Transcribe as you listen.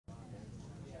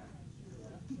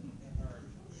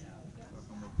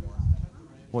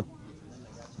What?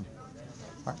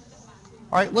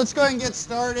 All right, let's go ahead and get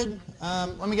started.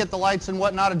 Let me get the lights and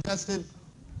whatnot adjusted.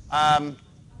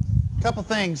 Couple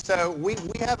things. So we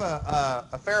have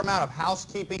a fair amount of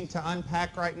housekeeping to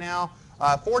unpack right now.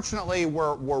 Fortunately,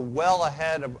 we're well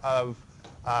ahead of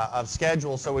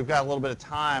schedule, so we've got a little bit of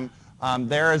time.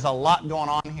 There is a lot going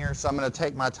on here, so I'm going to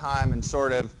take my time and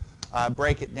sort of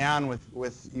break it down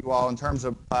with you all in terms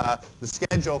of the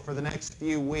schedule for the next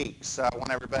few weeks. I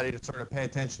want everybody to sort of pay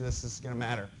attention. This is going to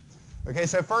matter. Okay,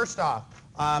 so first off,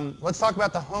 let's talk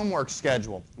about the homework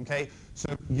schedule. Okay,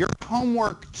 so your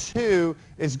homework 2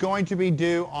 is going to be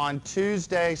due on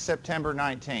Tuesday, September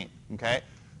 19th. Okay,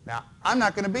 now I'm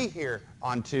not going to be here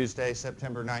on Tuesday,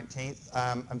 September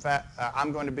 19th. In fact,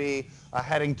 I'm going to be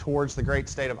heading towards the great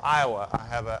state of Iowa. I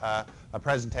have a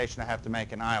presentation I have to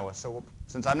make in Iowa. So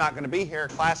since I'm not going to be here,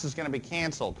 class is going to be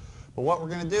canceled. But what we're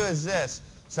going to do is this.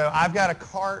 So I've got a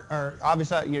cart, or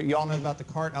obviously you all know about the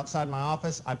cart outside my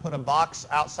office. I put a box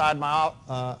outside my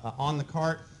on the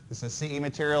cart. This says CE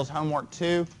Materials Homework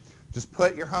 2. Just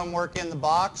put your homework in the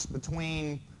box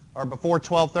between or before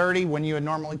 12:30 when you would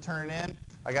normally turn it in.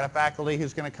 I got a faculty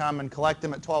who's going to come and collect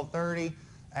them at 12:30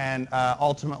 and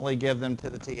ultimately give them to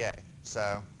the TA.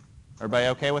 So everybody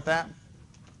okay with that?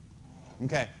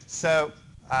 Okay. So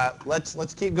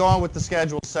let's keep going with the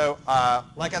schedule. So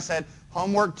like I said,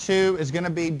 homework 2 is going to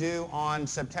be due on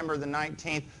September the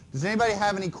 19th. Does anybody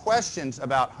have any questions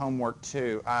about homework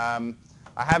 2?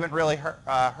 I haven't really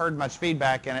heard much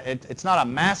feedback, and it's not a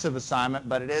massive assignment,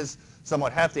 but it is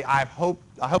somewhat hefty. I hope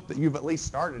that you've at least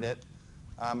started it,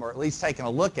 or at least taken a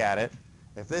look at it.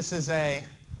 If this is a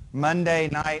Monday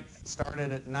night,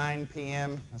 started at 9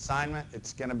 p.m. assignment,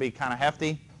 it's going to be kind of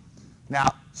hefty. Now,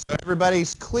 so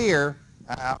everybody's clear,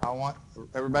 I want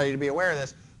everybody to be aware of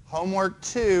this. Homework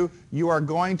 2, you are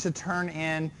going to turn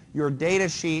in your data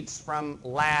sheets from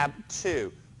Lab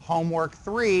 2. Homework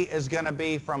 3 is going to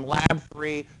be from Lab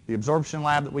 3, the absorption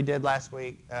lab that we did last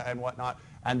week and whatnot,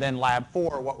 and then Lab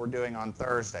 4, what we're doing on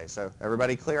Thursday. So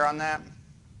everybody clear on that?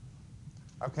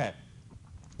 Okay.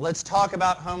 Let's talk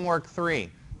about homework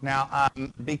 3. Now,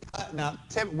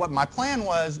 what my plan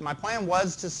was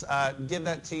to give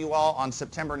that to you all on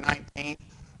September 19th.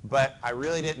 But I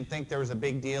really didn't think there was a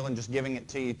big deal in just giving it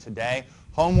to you today.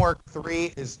 Homework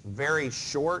 3 is very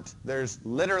short. There's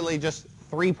literally just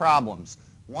 3 problems.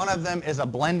 One of them is a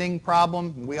blending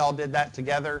problem. We all did that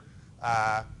together,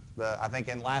 I think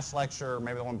in last lecture, or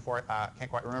maybe the one before, I can't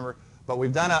quite remember. But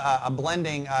we've done a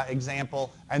blending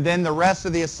example, and then the rest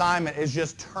of the assignment is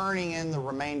just turning in the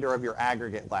remainder of your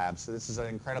aggregate lab. So this is an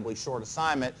incredibly short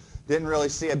assignment. Didn't really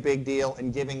see a big deal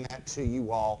in giving that to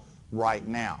you all right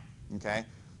now. Okay?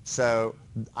 So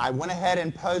I went ahead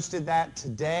and posted that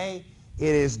today.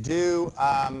 It is due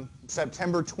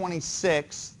September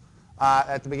 26th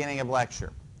at the beginning of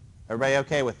lecture. Everybody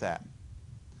okay with that?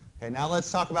 Okay, now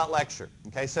let's talk about lecture.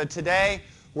 Okay, so today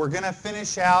we're going to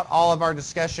finish out all of our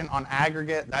discussion on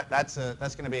aggregate. That's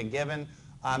going to be a given.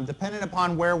 Depending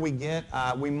upon where we get,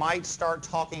 we might start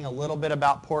talking a little bit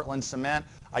about Portland cement.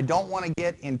 I don't want to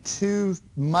get in too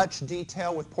much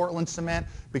detail with Portland cement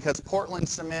because Portland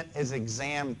cement is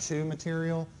exam 2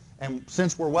 material. And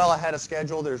since we're well ahead of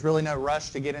schedule, there's really no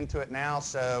rush to get into it now.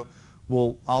 So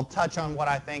I'll touch on what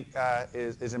I think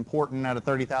is important at a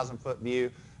 30,000-foot view,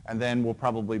 and then we'll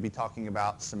probably be talking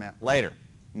about cement later.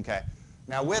 Okay.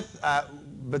 Now,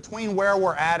 between where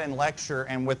we're at in lecture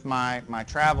and with my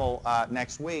travel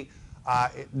next week,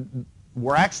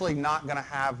 we're actually not going to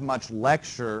have much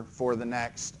lecture for the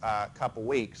next couple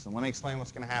weeks. And let me explain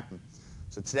what's going to happen.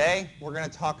 So today, we're going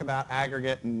to talk about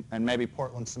aggregate and maybe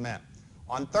Portland cement.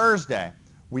 On Thursday,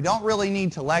 we don't really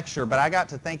need to lecture, but I got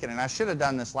to thinking, and I should have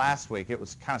done this last week. It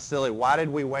was kind of silly. Why did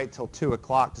we wait till 2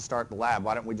 o'clock to start the lab?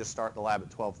 Why didn't we just start the lab at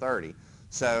 12:30?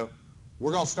 So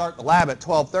we're going to start the lab at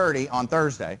 12:30 on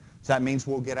Thursday. So that means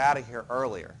we'll get out of here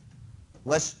earlier.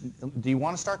 Do you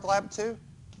want to start the lab at 2?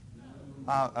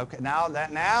 Okay,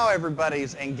 now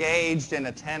everybody's engaged and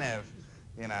attentive,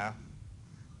 you know.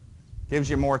 Gives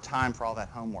you more time for all that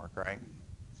homework, right?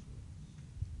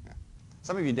 Yeah.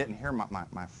 Some of you didn't hear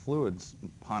my fluids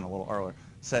pun a little earlier.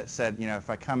 Said, you know, if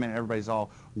I come in and everybody's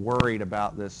all worried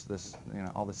about this, you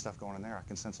know, all this stuff going in there, I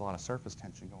can sense a lot of surface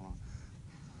tension going on.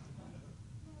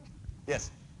 Yes?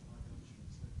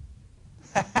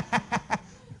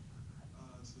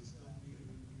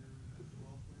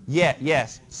 Yeah,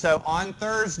 yes. So on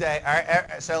Thursday, all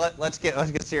right, so let's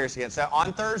get serious again. So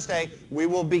on Thursday, we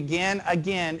will begin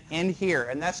again in here,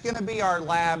 and that's going to be our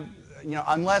lab, you know,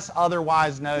 unless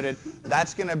otherwise noted,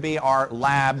 that's going to be our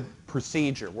lab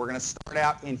procedure. We're going to start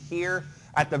out in here.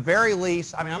 At the very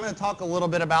least, I mean, I'm going to talk a little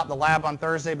bit about the lab on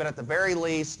Thursday, but at the very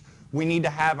least, we need to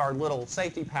have our little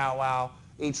safety powwow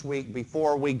each week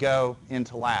before we go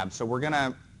into lab. So we're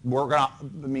gonna,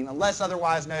 I mean, unless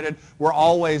otherwise noted, we're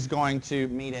always going to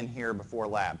meet in here before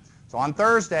lab. So on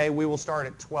Thursday, we will start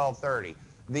at 12:30.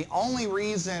 The only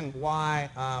reason why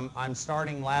I'm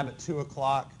starting lab at 2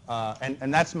 o'clock,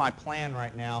 and that's my plan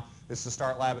right now, is to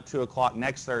start lab at 2 o'clock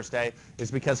next Thursday,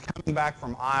 is because coming back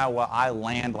from Iowa, I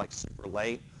land like super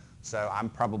late. So I'm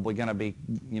probably going to be,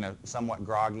 somewhat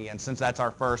groggy. And since that's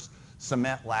our first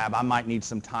cement lab, I might need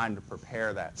some time to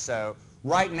prepare that. So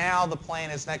right now, the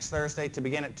plan is next Thursday to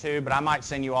begin at 2, but I might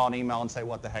send you all an email and say,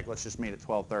 what the heck, let's just meet at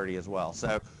 12:30 as well.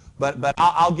 So, but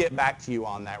I'll get back to you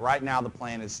on that. Right now, the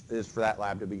plan is for that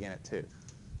lab to begin at 2.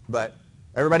 But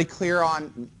everybody clear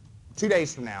on 2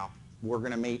 days from now, we're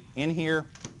going to meet in here,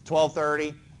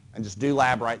 12:30, and just do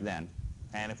lab right then.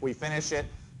 And if we finish at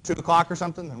 2 o'clock or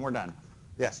something, then we're done.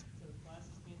 Yes? So the class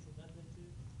is canceled that day too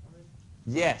already?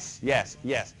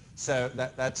 Yes. So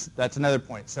that's another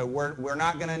point. So we're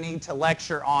not going to need to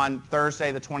lecture on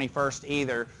Thursday the 21st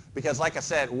either, because like I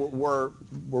said, we're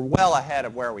well ahead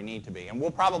of where we need to be. And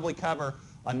we'll probably cover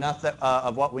enough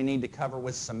of what we need to cover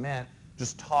with cement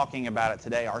just talking about it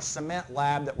today. Our cement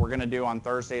lab that we're going to do on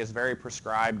Thursday is very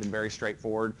prescribed and very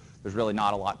straightforward. There's really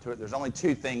not a lot to it. There's only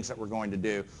 2 things that we're going to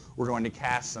do. We're going to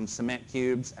cast some cement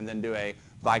cubes and then do a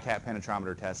VICAP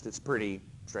penetrometer test. It's pretty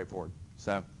straightforward.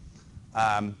 So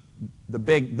the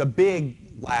big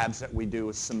labs that we do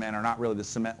with cement are not really the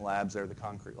cement labs, they're the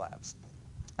concrete labs.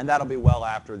 And that'll be well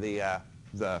after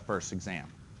the first exam.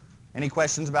 Any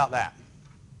questions about that?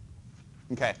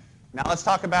 Okay, now let's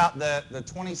talk about the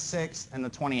 26th and the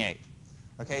 28th.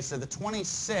 Okay, so the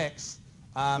 26th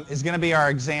is going to be our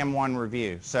exam 1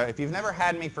 review. So if you've never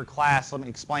had me for class, let me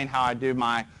explain how I do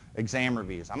my exam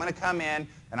reviews. I'm going to come in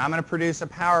and I'm going to produce a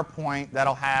PowerPoint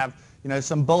that'll have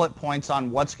some bullet points on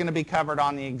what's going to be covered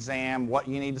on the exam, what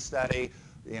you need to study,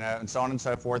 and so on and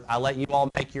so forth. I'll let you all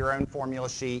make your own formula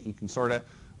sheet. You can sort of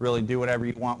really do whatever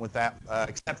you want with that,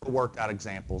 except for worked out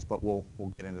examples, but we'll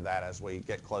get into that as we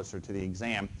get closer to the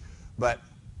exam. But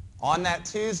on that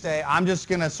Tuesday, I'm just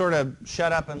going to sort of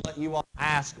shut up and let you all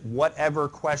ask whatever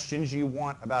questions you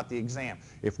want about the exam.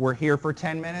 If we're here for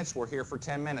 10 minutes, we're here for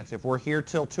 10 minutes. If we're here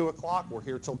till 2 o'clock, we're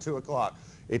here till 2 o'clock.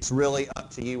 It's really up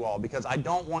to you all, because I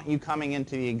don't want you coming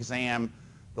into the exam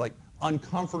like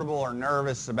uncomfortable or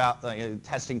nervous about the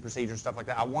testing procedure and stuff like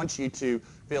that. I want you to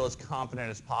feel as confident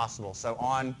as possible. So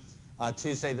on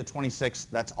Tuesday the 26th,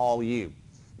 that's all you.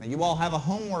 Now you all have a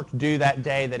homework due that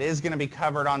day that is going to be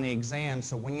covered on the exam,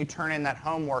 so when you turn in that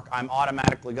homework, I'm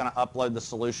automatically going to upload the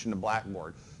solution to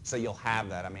Blackboard. So you'll have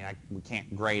that. I mean, we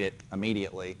can't grade it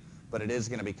immediately, but it is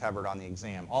going to be covered on the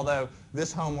exam. Although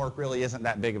this homework really isn't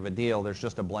that big of a deal. There's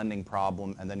just a blending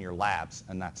problem and then your labs,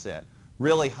 and that's it.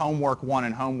 Really, homework 1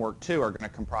 and homework 2 are going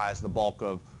to comprise the bulk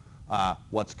of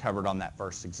what's covered on that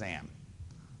first exam.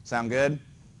 Sound good?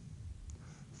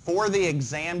 For the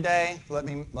exam day, let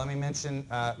me mention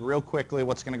real quickly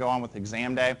what's going to go on with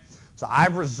exam day. So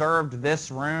I've reserved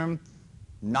this room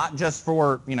not just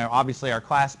for, obviously our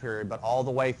class period, but all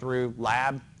the way through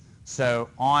lab. So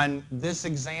on this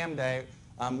exam day,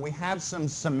 we have some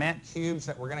cement cubes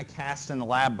that we're going to cast in the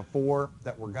lab before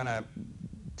that we're going to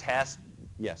test.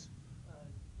 Yes?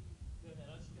 Go ahead.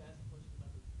 I was just going to ask a question about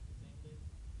the exam day.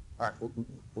 All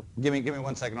right. Give me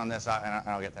 1 second on this, and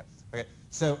I'll get there. Okay.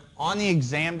 So on the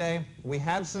exam day, we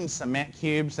have some cement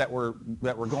cubes that we're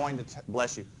going to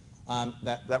bless you.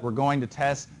 That we're going to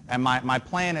test, and my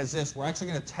plan is this: we're actually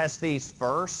going to test these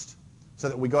first, so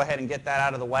that we go ahead and get that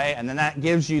out of the way, and then that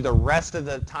gives you the rest of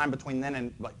the time between then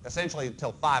and essentially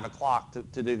until 5 o'clock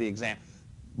to do the exam.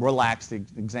 Relax, the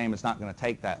exam is not going to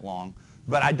take that long,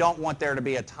 but I don't want there to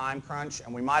be a time crunch,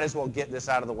 and we might as well get this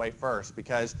out of the way first,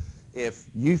 because if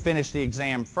you finish the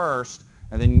exam first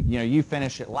and then you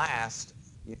finish it last,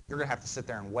 you're going to have to sit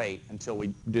there and wait until we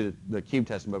do the cube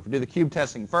testing. But if we do the cube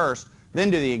testing first, then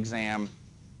do the exam,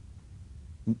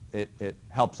 it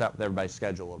helps out with everybody's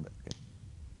schedule a little bit. Okay.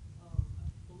 I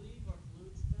believe our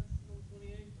fluids test is on the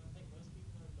 28th, but I think most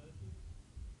people are both here.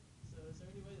 So is there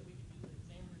any way that we could do the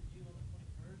exam review on the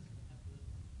 21st and have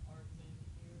our exam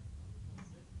here on the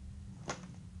 26th?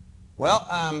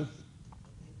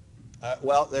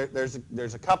 Well,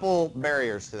 there's a couple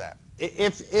barriers to that.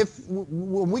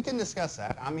 We can discuss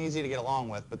that. I'm easy to get along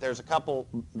with, but there's a couple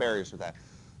barriers with that.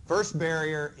 First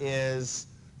barrier is,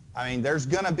 there's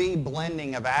going to be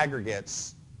blending of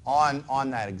aggregates on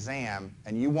that exam,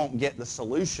 and you won't get the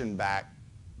solution back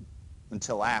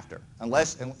until after.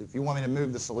 If you want me to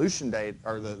move the solution date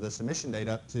or the submission date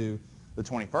up to the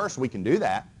 21st, we can do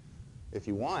that if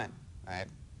you want. Right?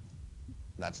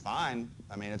 That's fine.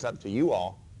 It's up to you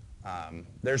all.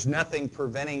 There's nothing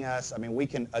preventing us. I mean, we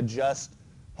can adjust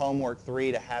homework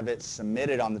 3 to have it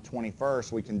submitted on the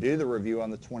 21st. We can do the review on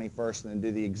the 21st and then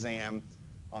do the exam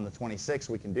on the 26th.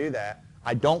 We can do that.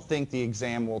 I don't think the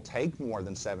exam will take more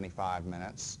than 75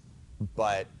 minutes,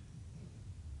 but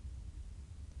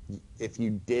if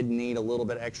you did need a little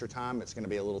bit extra time, it's going to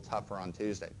be a little tougher on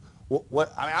Tuesday. I mean,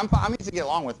 I'm easy to get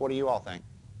along with. What do you all think?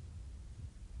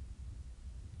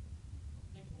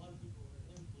 I think a lot of people are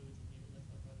influencing here, that's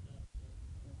why I brought it up. But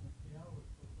yeah, I would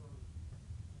prefer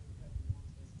having one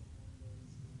space on one of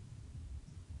those.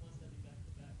 Once that be back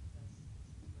to back, that's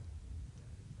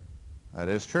That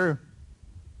is true.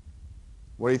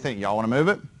 What do you think? Y'all want to move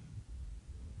it?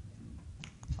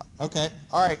 Okay.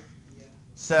 All right.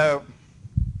 So.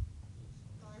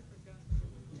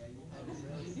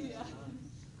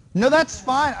 No, that's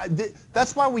fine.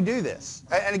 That's why we do this.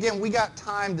 And again, we got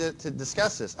time to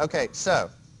discuss this. Okay, so,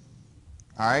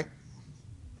 all right.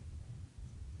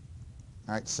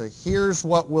 All right, so here's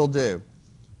what we'll do.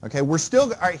 Okay, we're still,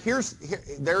 all right,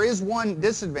 there is one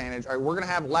disadvantage. All right, we're going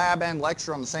to have lab and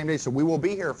lecture on the same day, so we will be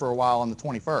here for a while on the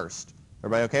 21st.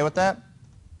 Everybody okay with that?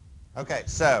 Okay,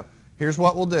 so here's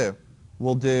what we'll do.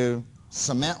 We'll do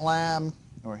cement lab,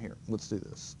 or here, let's do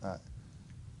this.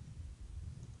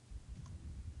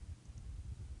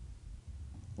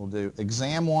 We'll do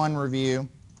exam 1 review.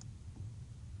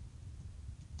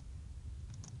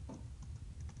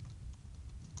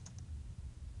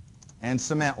 And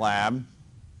cement lab.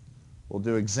 We'll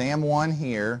do exam 1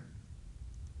 here.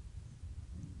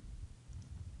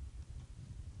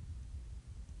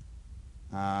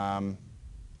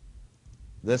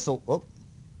 This will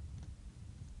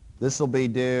be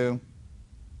due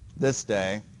this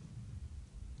day.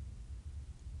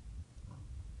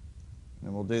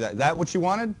 And we'll do that. Is that what you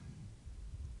wanted?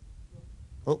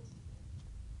 Oh.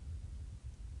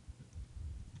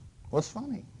 What's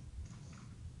funny?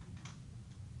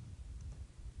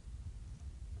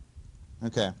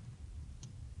 Okay. So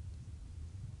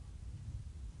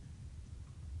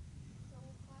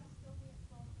will class still be at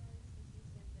 12:30 since you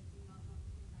said that you're not going to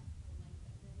come back till late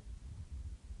that day?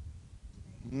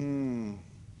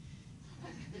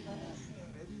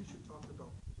 Maybe you should talk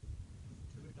about.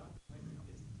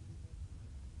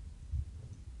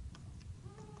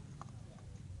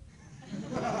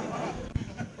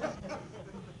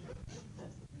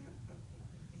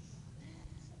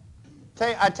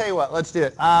 I tell you what, let's do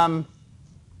it. I'm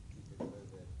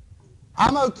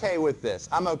okay with this.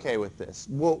 I'm okay with this.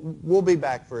 We'll be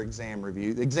back for exam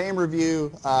review. The exam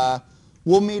review,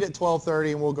 we'll meet at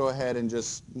 12:30 and we'll go ahead and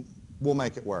we'll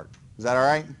make it work. Is that all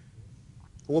right?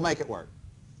 We'll make it work.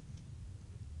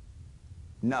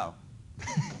 No.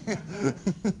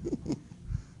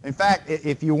 In fact,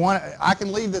 if you want, I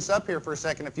can leave this up here for a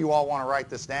second if you all want to write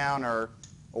this down or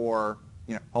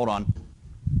hold on.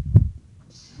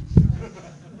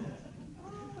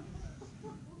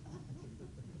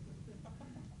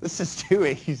 This is too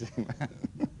easy, man.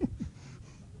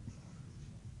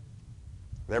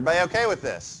 Is everybody okay with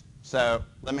this? So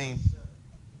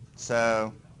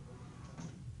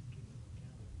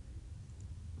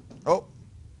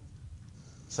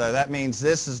so that means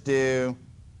this is due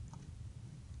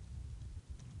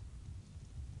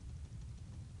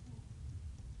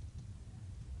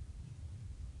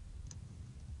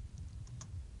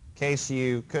in case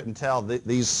you couldn't tell,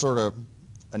 these sort of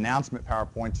announcement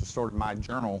PowerPoints are sort of my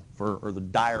journal or the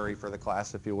diary for the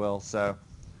class, if you will. So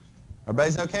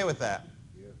everybody's okay with that?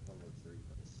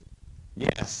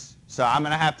 Yes. So I'm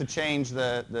going to have to change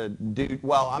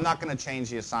well, I'm not going to change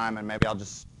the assignment. Maybe I'll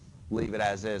just leave it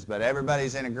as is. But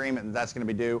everybody's in agreement that that's going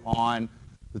to be due on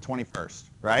the 21st,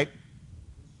 right?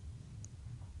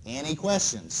 Any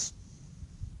questions?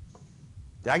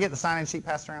 Did I get the sign-in sheet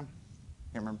passed around?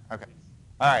 Can't remember. Okay.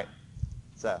 All right.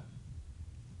 So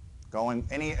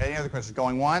any other questions?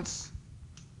 Going once?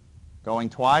 Going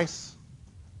twice?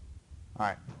 All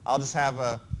right. I'll just have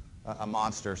a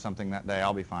monster or something that day.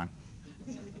 I'll be fine.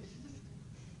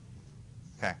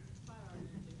 Okay.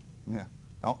 Yeah.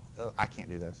 I can't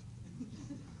do those.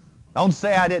 Don't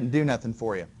say I didn't do nothing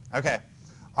for you. Okay.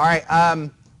 All right.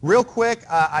 Real quick,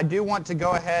 I do want to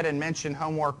go ahead and mention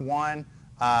homework 1.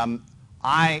 I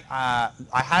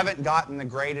haven't gotten the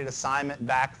graded assignment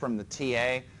back from the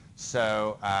TA,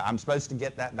 so I'm supposed to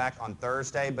get that back on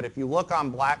Thursday. But if you look on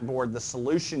Blackboard, the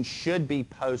solution should be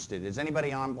posted. Is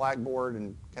anybody on Blackboard,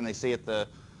 and can they see if the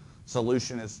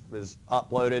solution is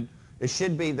uploaded? There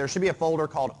should be a folder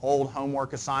called Old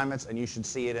Homework Assignments, and you should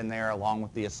see it in there along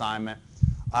with the assignment.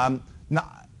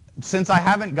 Since I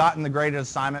haven't gotten the graded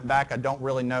assignment back, I don't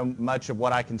really know much of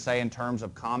what I can say in terms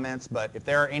of comments, but if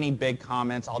there are any big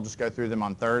comments, I'll just go through them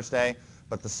on Thursday.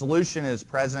 but the solution is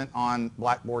present on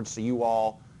Blackboard, so you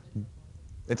all,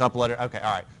 it's uploaded? Okay,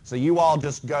 all right. So you all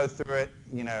just go through it,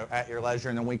 at your leisure,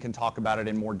 and then we can talk about it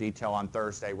in more detail on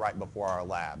Thursday right before our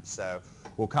lab. So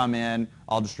we'll come in,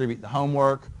 I'll distribute the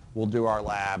homework, we'll do our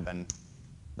lab, and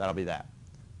that'll be that.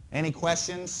 Any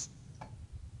questions?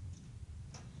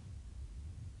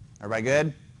 Everybody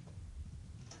good?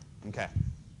 Okay.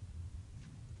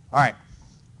 All right.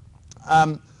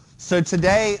 So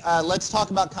today, let's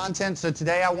talk about content. So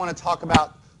today I want to talk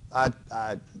about,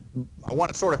 I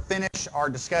want to sort of finish our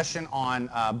discussion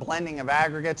on blending of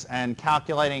aggregates and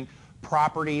calculating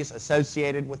properties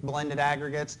associated with blended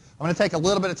aggregates. I'm going to take a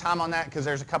little bit of time on that because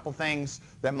there's a couple things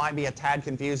that might be a tad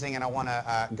confusing, and I want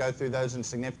to go through those in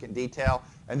significant detail.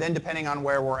 And then depending on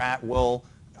where we're at, we'll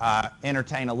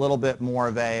entertain a little bit more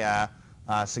of a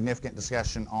significant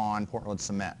discussion on Portland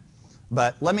cement.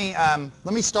 But let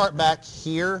me start back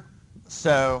here.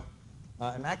 So,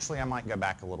 and actually I might go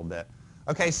back a little bit.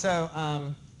 Okay,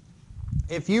 so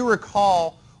if you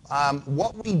recall,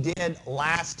 what we did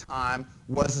last time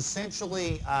was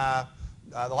essentially,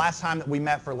 the last time that we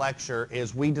met for lecture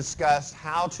is we discussed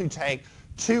how to take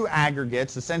two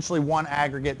aggregates, essentially one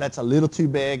aggregate that's a little too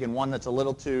big and one that's a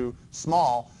little too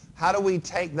small. How do we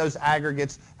take those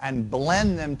aggregates and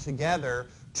blend them together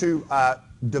to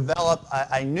develop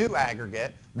a new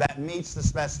aggregate that meets the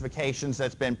specifications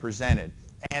that's been presented?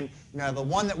 And the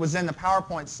one that was in the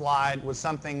PowerPoint slide was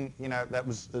something that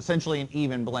was essentially an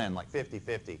even blend, like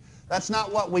 50-50. That's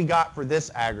not what we got for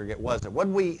this aggregate, was it? What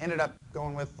did we ended up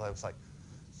going with? It was like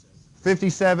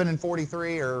 57 and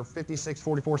 43 or 56,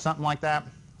 44, something like that.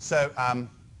 So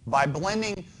by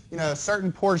blending a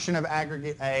certain portion of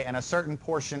aggregate A and a certain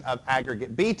portion of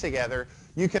aggregate B together,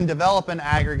 you can develop an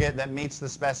aggregate that meets the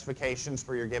specifications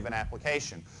for your given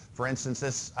application. For instance,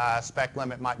 this spec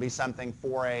limit might be something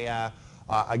for a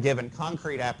given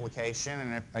concrete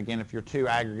application, and if your two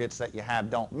aggregates that you have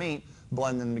don't meet,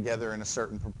 blend them together in a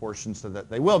certain proportion so that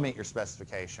they will meet your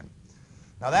specification.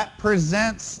 Now that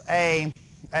presents an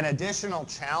additional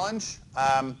challenge.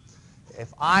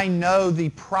 If I know the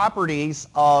properties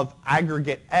of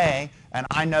aggregate A and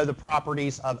I know the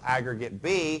properties of aggregate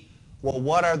B, well,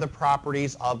 what are the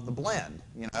properties of the blend?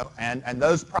 And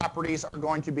those properties are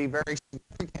going to be very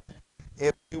significant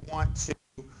if you want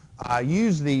to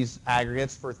use these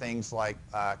aggregates for things like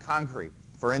concrete.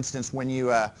 For instance, when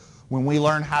we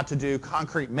learn how to do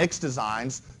concrete mix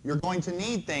designs, you're going to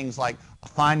need things like a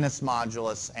fineness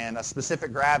modulus and a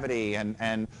specific gravity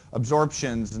and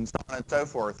absorptions and so on and so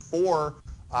forth for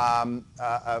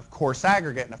a coarse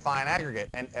aggregate and a fine aggregate,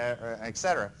 and et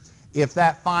cetera. If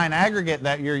that fine aggregate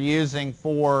that you're using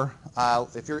for,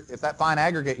 if that fine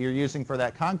aggregate you're using for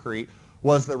that concrete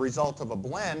was the result of a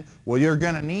blend, well, you're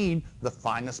going to need the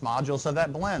fineness modulus of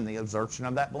that blend, the absorption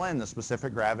of that blend, the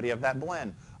specific gravity of that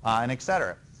blend, and et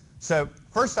cetera. So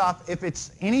first off, if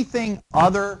it's anything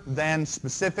other than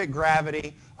specific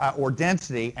gravity or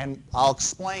density, and I'll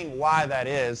explain why that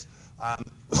is,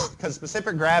 because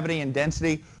specific gravity and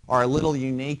density are a little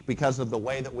unique because of the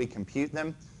way that we compute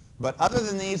them. But other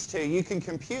than these two, you can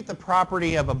compute the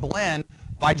property of a blend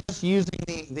by just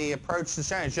using the approach to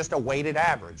showing it's just a weighted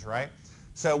average, right?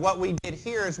 So what we did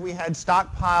here is we had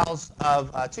stockpiles of,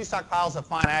 two stockpiles of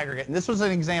fine aggregate, and this was an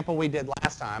example we did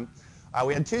last time.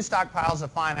 We had two stockpiles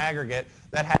of fine aggregate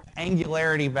that had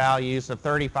angularity values of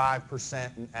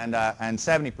 35% and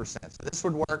 70%. So this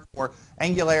would work for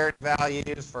angularity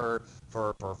values, for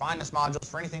fineness modules,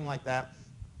 for anything like that.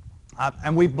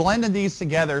 And we've blended these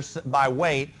together by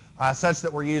weight such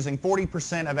that we're using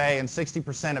 40% of A and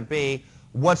 60% of B.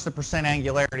 What's the percent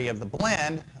angularity of the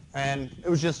blend? And it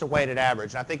was just a weighted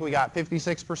average. And I think we got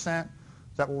 56%. Is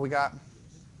that what we got?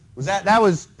 That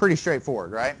was pretty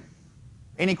straightforward, right?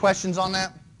 Any questions on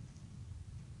that?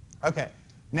 Okay.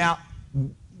 Now,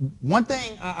 one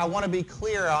thing I want to be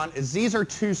clear on is these are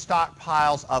two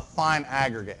stockpiles of fine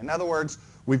aggregate. In other words,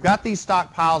 we've got these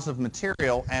stockpiles of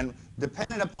material, and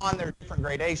dependent upon their different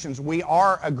gradations, we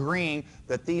are agreeing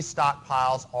that these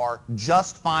stockpiles are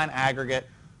just fine aggregate,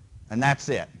 and that's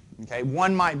it. Okay.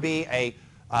 One might be a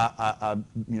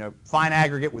fine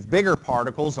aggregate with bigger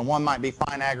particles, and one might be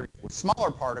fine aggregate with smaller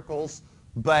particles,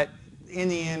 but in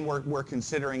the end, we're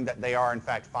considering that they are, in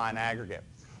fact, fine aggregate.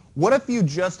 What if you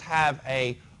just have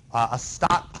a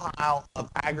stockpile of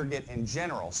aggregate in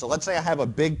general? So let's say I have a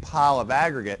big pile of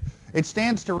aggregate. It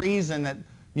stands to reason that,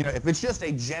 if it's just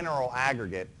a general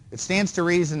aggregate, it stands to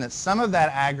reason that some of that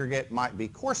aggregate might be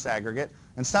coarse aggregate,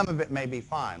 and some of it may be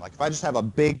fine. Like if I just have a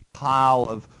big pile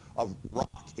of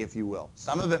rock, if you will.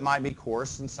 Some of it might be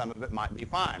coarse, and some of it might be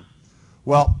fine.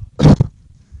 Well,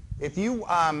 if you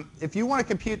want to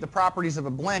compute the properties of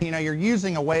a blend, you're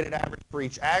using a weighted average for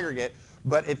each aggregate.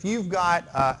 But if you've got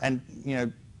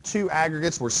two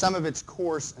aggregates where some of it's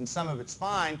coarse and some of it's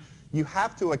fine, you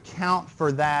have to account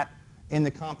for that in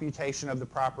the computation of the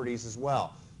properties as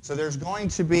well. So there's going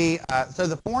to be, so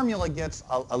the formula gets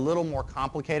a little more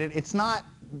complicated. It's not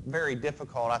very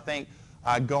difficult. I think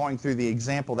going through the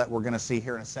example that we're going to see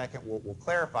here in a second will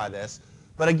clarify this.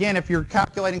 But again, if you're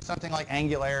calculating something like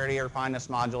angularity or fineness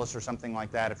modulus or something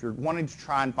like that, if you're wanting to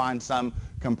try and find some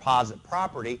composite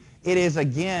property, it is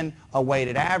again a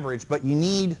weighted average, but you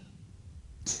need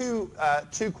two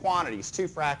quantities, two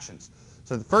fractions.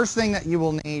 So the first thing that you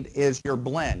will need is your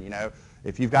blend.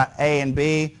 If you've got A and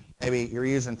B, maybe you're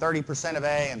using 30% of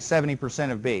A and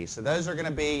 70% of B. So those are going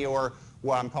to be your,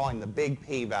 what I'm calling the big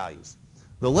P values.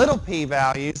 The little p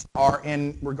values are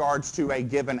in regards to a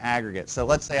given aggregate. So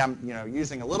let's say I'm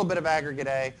using a little bit of aggregate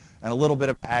A and a little bit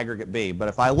of aggregate B. But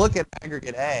if I look at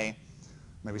aggregate A,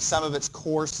 maybe some of it's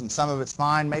coarse and some of it's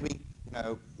fine. Maybe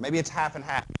it's half and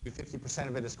half. Maybe 50%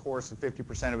 of it is coarse and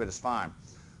 50% of it is fine.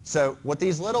 So what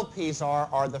these little p's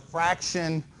are the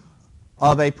fraction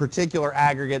of a particular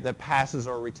aggregate that passes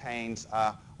or retains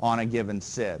on a given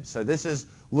sieve. So this is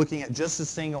looking at just a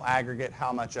single aggregate,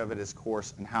 how much of it is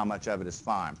coarse and how much of it is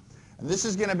fine. And this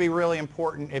is going to be really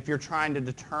important if you're trying to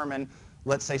determine,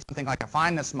 let's say, something like a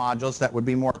fineness modulus that would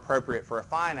be more appropriate for a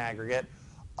fine aggregate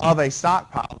of a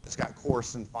stockpile that's got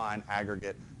coarse and fine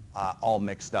aggregate all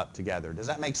mixed up together. Does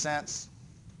that make sense?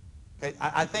 Okay,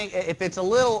 I think if it's a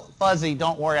little fuzzy,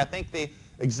 don't worry. I think the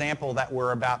example that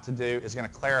we're about to do is going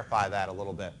to clarify that a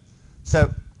little bit. So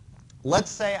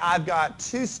let's say I've got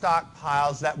two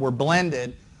stockpiles that were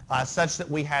blended such that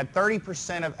we had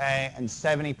 30% of A and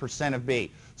 70% of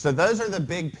B. So those are the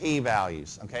big P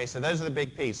values. Okay, so those are the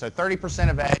big P's. So 30%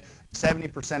 of A,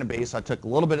 70% of B. So I took a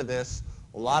little bit of this,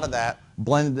 a lot of that,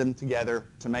 blended them together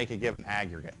to make a given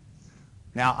aggregate.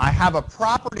 Now I have a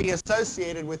property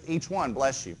associated with each one.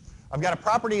 Bless you. I've got a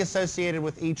property associated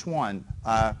with each one.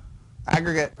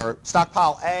 Aggregate or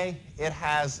stockpile A, it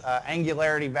has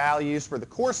angularity values for the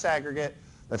coarse aggregate,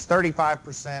 that's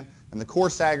 35%, and the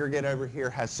coarse aggregate over here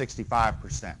has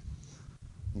 65%.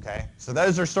 Okay, so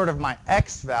those are sort of my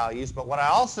X values, but what I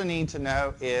also need to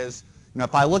know is,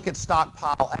 if I look at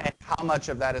stockpile A, how much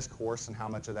of that is coarse and how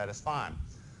much of that is fine.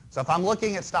 So if I'm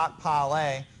looking at stockpile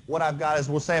A, what I've got is,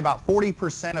 we'll say about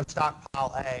 40% of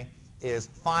stockpile A is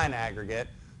fine aggregate,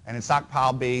 and in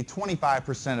stockpile B,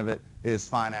 25% of it is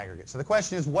fine aggregate. So the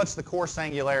question is, what's the coarse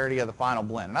angularity of the final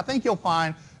blend? And I think you'll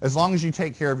find, as long as you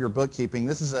take care of your bookkeeping,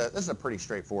 this is a pretty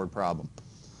straightforward problem.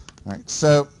 All right,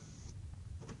 so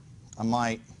I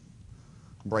might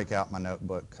break out my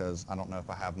notebook because I don't know if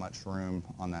I have much room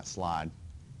on that slide.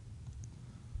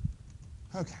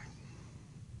 Okay.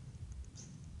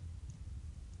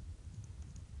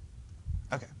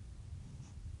 Okay.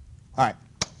 All right.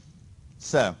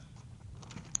 So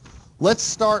let's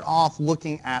start off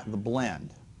looking at the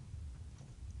blend.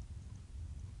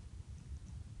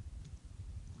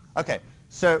 Okay,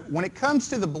 so when it comes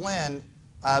to the blend,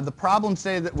 the problem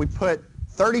stated that we put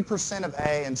 30% of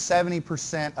A and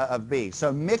 70% of B.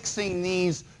 So mixing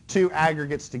these two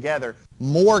aggregates together,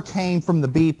 more came from the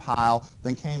B pile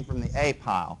than came from the A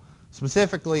pile.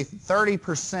 Specifically,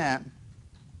 30%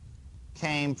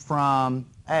 came from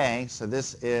A, so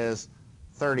this is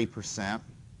 30%,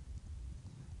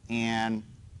 and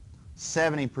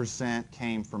 70%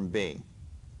 came from B.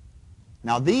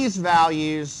 Now these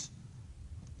values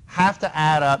have to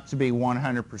add up to be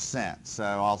 100%. So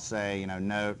I'll say,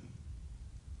 note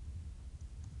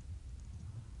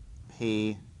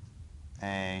P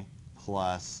A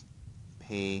plus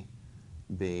P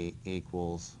B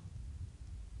equals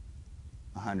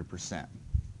 100%.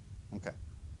 Okay.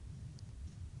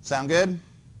 Sound good?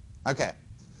 Okay.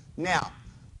 Now,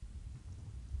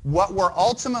 what we're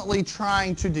ultimately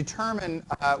trying to determine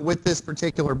with this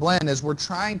particular blend is we're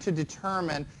trying to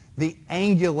determine the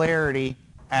angularity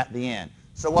at the end.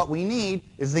 So what we need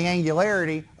is the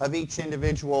angularity of each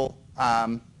individual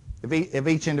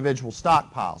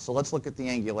stockpile. So let's look at the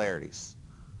angularities.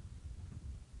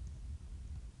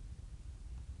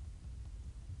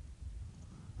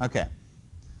 Okay.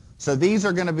 So these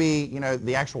are going to be,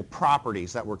 the actual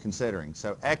properties that we're considering.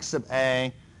 So X sub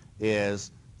A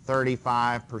is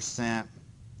 35%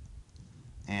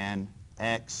 and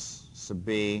X sub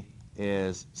B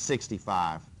is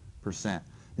 65%.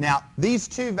 Now, these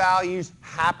two values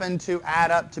happen to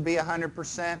add up to be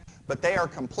 100%, but they are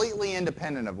completely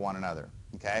independent of one another,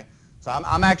 okay? So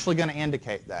I'm actually going to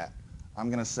indicate that. I'm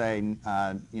going to say,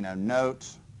 note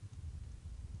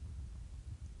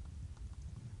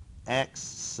X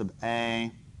sub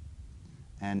A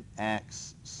and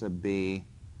x sub b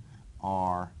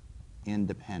are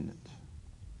independent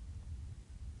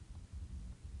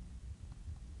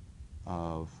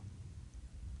of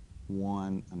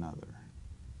one another.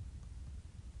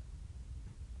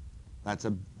 That's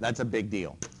a big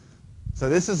deal. So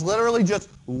this is literally just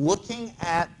looking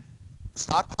at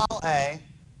stockpile A,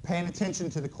 paying attention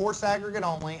to the coarse aggregate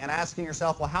only, and asking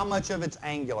yourself, well, how much of it's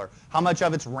angular? How much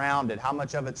of it's rounded? How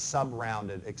much of it's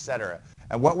sub-rounded, etc.?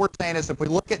 And what we're saying is if we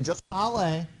look at just pile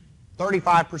A,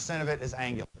 35% of it is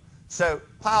angular. So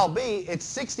pile B, it's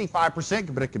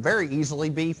 65%, but it could very easily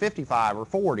be 55 or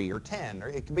 40 or 10, or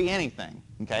it could be anything.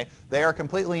 Okay? They are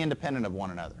completely independent of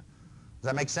one another. Does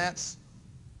that make sense?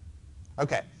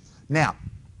 Okay. Now,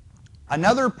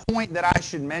 another point that I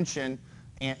should mention,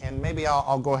 and maybe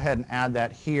I'll go ahead and add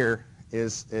that here,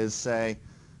 is say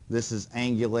this is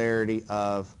angularity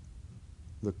of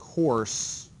the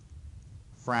coarse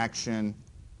fraction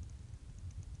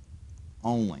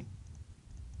only.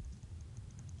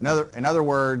 In other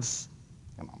words,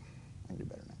 come on, I can do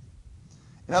better now.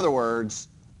 In other words,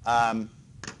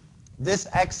 this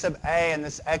x sub a and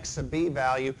this x sub b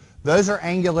value, those are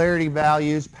angularity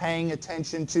values paying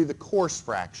attention to the coarse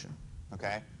fraction.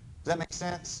 Okay? Does that make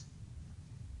sense?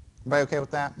 Everybody okay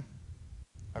with that?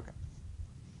 Okay.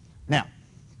 Now,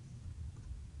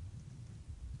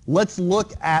 let's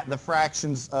look at the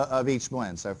fractions of each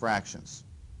blend. So fractions.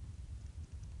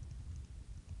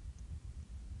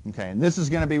 Okay, and this is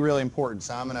going to be really important,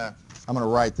 so I'm going to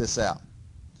write this out.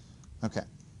 Okay.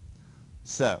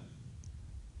 So,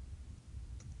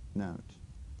 note.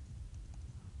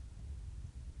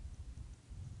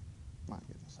 My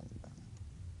goodness, I need that.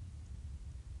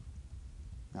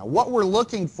 Now, what we're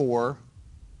looking for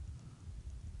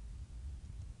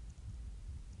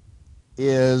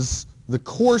is the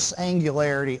coarse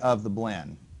angularity of the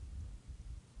blend.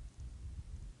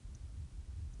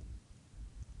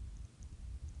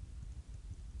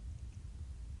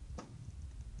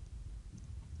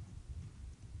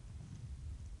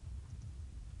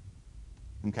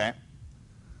 Okay?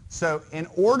 So in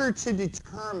order to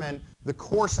determine the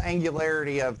coarse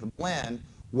angularity of the blend,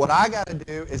 what I got to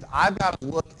do is I've got to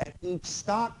look at each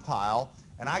stockpile,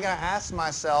 and I got to ask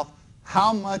myself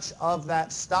how much of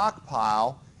that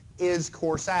stockpile is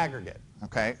coarse aggregate.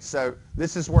 Okay? So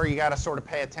this is where you got to sort of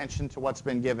pay attention to what's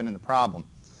been given in the problem.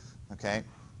 Okay?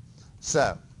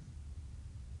 So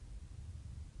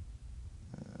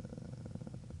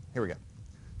here we go.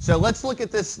 So let's look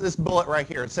at this bullet right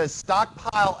here. It says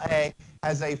stockpile A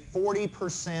has a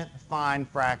 40% fine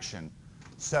fraction.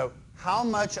 So how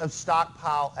much of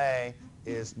stockpile A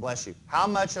is, bless you, how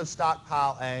much of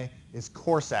stockpile A is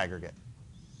coarse aggregate?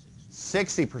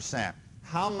 60%.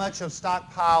 How much of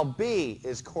stockpile B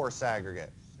is coarse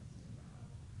aggregate?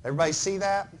 Everybody see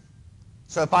that?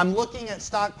 So if I'm looking at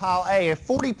stockpile A, if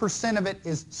 40% of it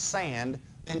is sand,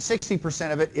 then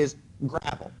 60% of it is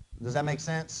gravel. Does that make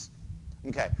sense?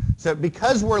 Okay, so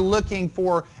because we're looking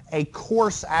for a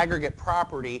coarse aggregate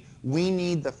property, we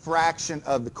need the fraction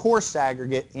of the coarse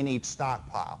aggregate in each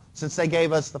stockpile. Since they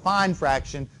gave us the fine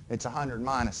fraction, it's 100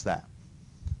 minus that.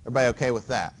 Everybody okay with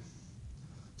that?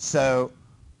 So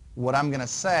what I'm going to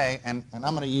say, and I'm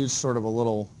going to use sort of a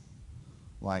little,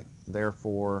 like,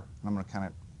 therefore, I'm going to kind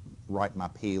of write my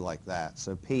P like that.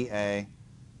 So PA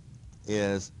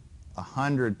is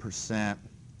 100%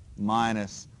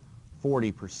 minus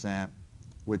 40%,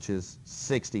 which is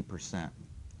 60%.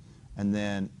 And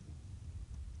then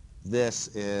this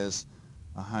is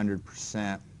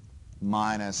 100%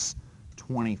 minus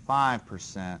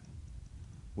 25%,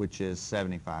 which is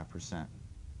 75%.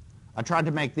 I tried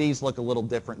to make these look a little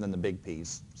different than the big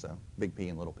P's, so big P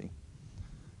and little p.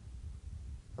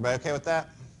 Everybody okay with that?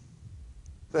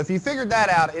 So if you figured that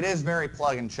out, it is very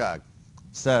plug and chug.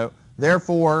 So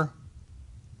therefore,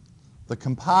 the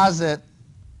composite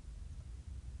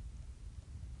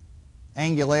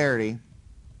angularity,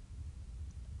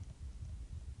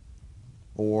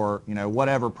 or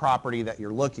whatever property that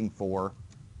you're looking for,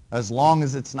 as long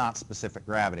as it's not specific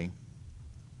gravity,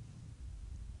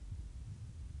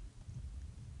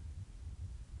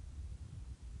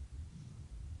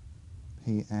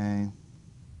 PA,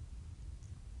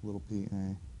 little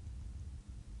PA,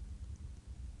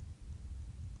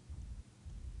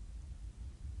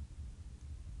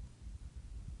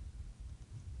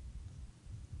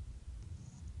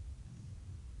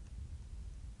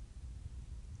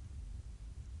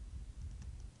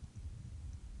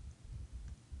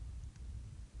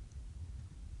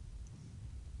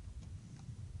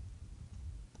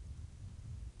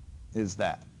 is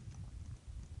that.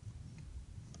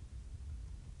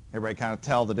 Everybody kind of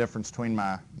tell the difference between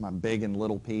my big and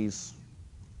little p's?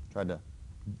 Tried to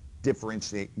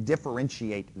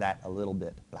differentiate that a little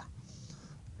bit. Blah.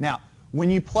 Now, when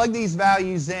you plug these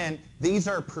values in, these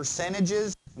are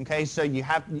percentages. Okay, so you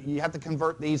have to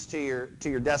convert these to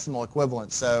your decimal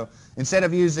equivalent. So instead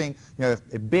of using, if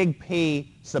big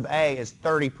P sub A is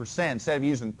 30%, instead of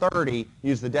using 30,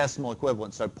 use the decimal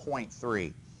equivalent, so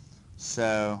 0.3.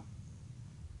 So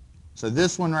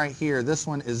this one right here, this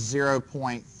one is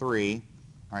 0.3. All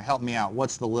right, help me out.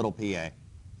 What's the little PA?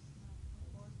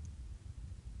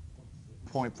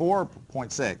 0.4,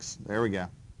 0.6. There we go.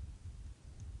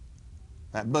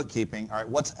 That bookkeeping. All right,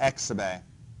 what's X sub A?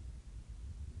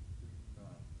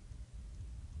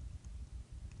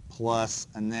 Plus,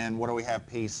 and then what do we have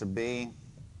P sub B?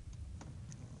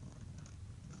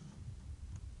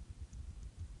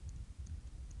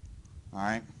 All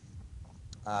right.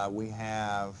 We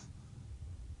have,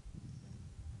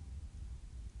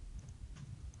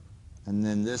 and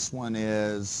then this one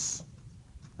is,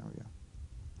 there we go.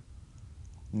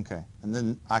 Okay, and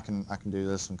then I can do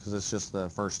this one because it's just the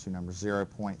first two numbers,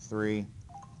 0.3.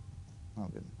 Oh,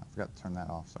 good. I forgot to turn that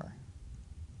off. Sorry.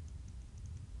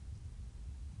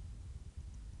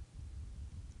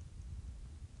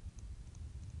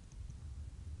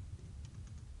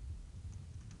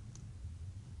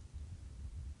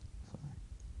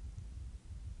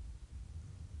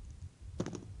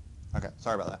 Okay,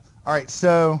 sorry about that. All right,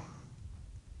 so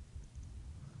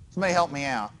somebody help me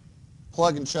out.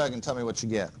 Plug and chug and tell me what you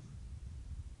get.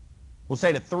 We'll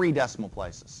say to 3 decimal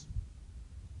places.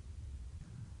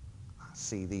 I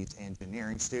see these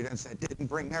engineering students that didn't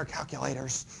bring their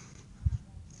calculators.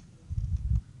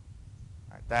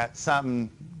 All right, there's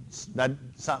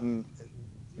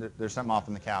something off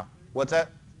in the calc. What's that?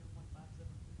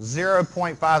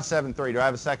 0.573. Do I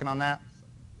have a second on that?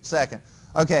 Second.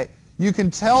 Okay. You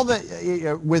can tell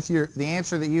that with the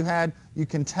answer that you had, you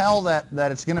can tell that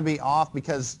it's going to be off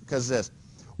because this.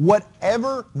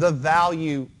 Whatever the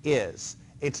value is,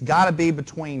 it's got to be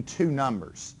between 2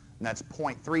 numbers, and that's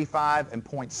 0.35 and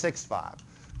 0.65,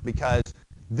 because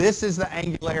this is the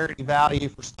angularity value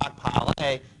for stockpile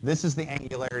A, this is the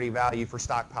angularity value for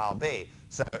stockpile B.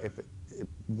 So if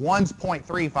one's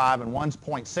 0.35 and one's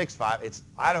 0.65,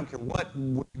 I don't care what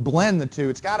blend the two,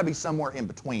 it's got to be somewhere in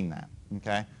between that,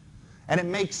 okay? And it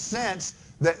makes sense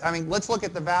that, let's look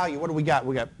at the value. What do we got?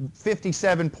 We got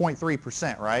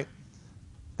 57.3%, right?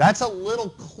 That's a little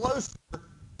closer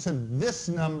to this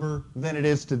number than it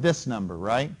is to this number,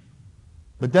 right?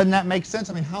 But doesn't that make sense?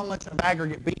 How much of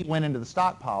aggregate B went into the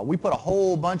stockpile? We put a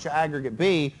whole bunch of aggregate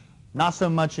B, not so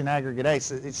much in aggregate A.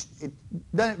 So it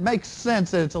makes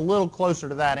sense that it's a little closer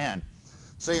to that end.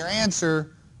 So your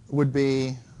answer would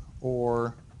be,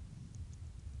 or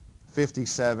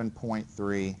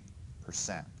 57.3%. Would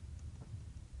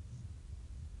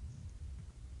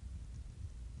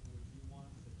you want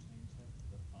us to change that to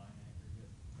the fine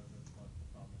aggregate because that's what the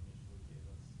problem initially gave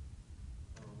us?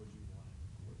 Or would you want it,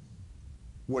 of course?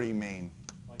 What do you mean?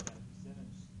 Like that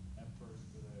percentage at first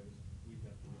for those, we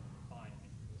got the fine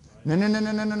aggregate, right?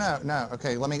 No.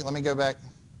 Okay, let me go back.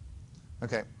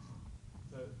 Okay.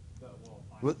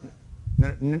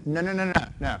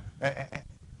 No.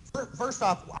 First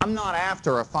off, I'm not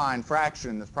after a fine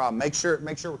fraction in this problem. Make sure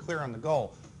we're clear on the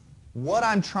goal. What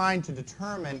I'm trying to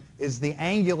determine is the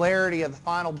angularity of the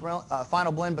final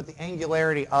blend, but the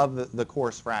angularity of the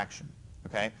coarse fraction.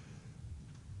 Okay.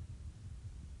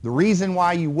 The reason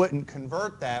why you wouldn't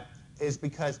convert that is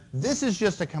because this is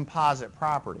just a composite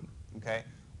property. Okay.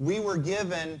 We were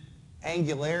given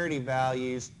angularity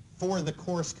values for the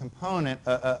coarse component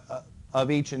of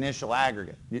each initial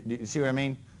aggregate. You see what I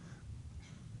mean?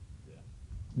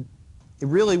 It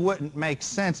really wouldn't make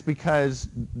sense because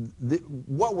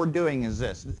what we're doing is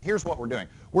this. Here's what we're doing.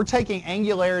 We're taking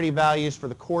angularity values for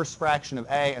the coarse fraction of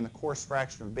A and the coarse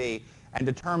fraction of B and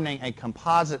determining a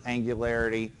composite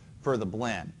angularity for the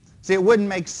blend. See, it wouldn't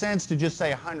make sense to just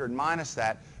say 100 minus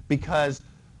that because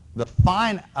the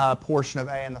fine portion of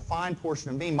A and the fine portion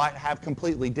of B might have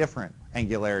completely different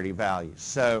angularity values.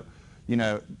 So,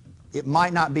 it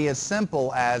might not be as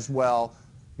simple as,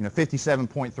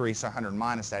 57.3, so 100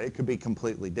 minus that. It could be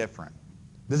completely different.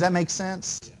 Does that make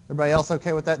sense? Yeah. Everybody else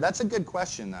okay with that? That's a good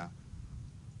question, though.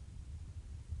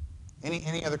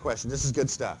 Any other questions? This is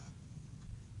good stuff.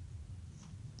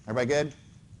 Everybody good?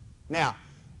 Now,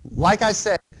 like I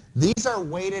said, these are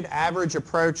weighted average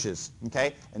approaches,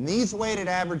 okay? And these weighted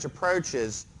average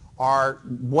approaches are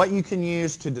what you can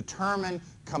use to determine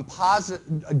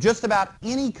just about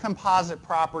any composite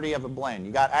property of a blend.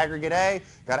 You got aggregate A,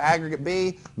 got aggregate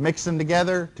B, mix them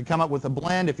together to come up with a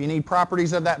blend. If you need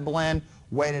properties of that blend,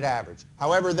 weighted average.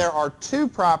 However, there are 2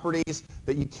 properties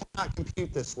that you cannot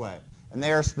compute this way. and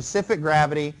they are specific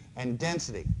gravity and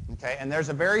density. Okay, and there's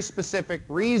a very specific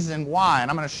reason why, and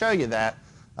I'm going to show you that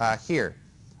here.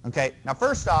 Okay, now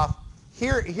first off,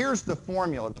 here's the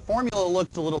formula. The formula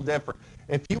looks a little different.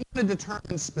 If you want to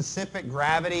determine specific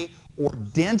gravity or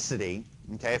density,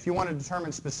 okay, if you want to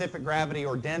determine specific gravity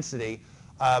or density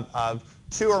of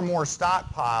two or more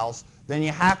stockpiles, then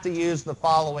you have to use the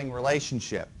following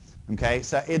relationship. Okay,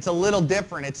 so it's a little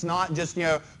different. It's not just, you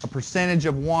know, a percentage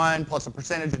of 1 plus a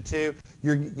percentage of 2.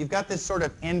 You've got this sort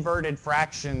of inverted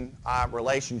fraction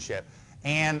relationship.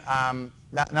 And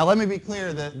now let me be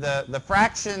clear, the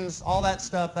fractions, all that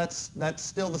stuff, that's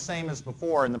still the same as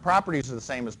before, and the properties are the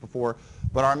same as before,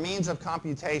 but our means of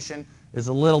computation is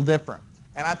a little different.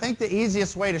 And I think the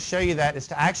easiest way to show you that is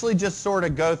to actually just sort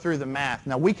of go through the math.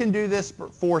 Now, we can do this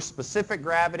for specific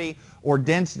gravity or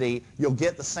density. You'll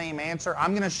get the same answer.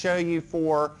 I'm going to show you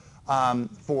for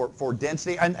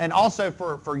density and also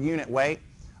for unit weight.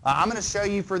 I'm going to show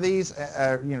you for these,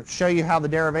 show you how the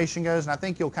derivation goes, and I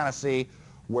think you'll kind of see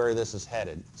where this is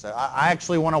headed. So I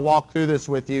actually want to walk through this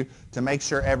with you to make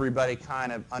sure everybody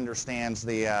kind of understands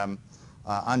the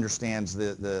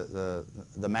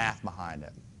math behind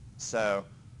it. So,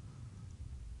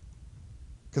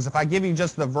 because if I give you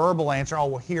just the verbal answer, oh,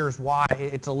 well, here's why,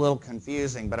 it's a little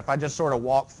confusing. But if I just sort of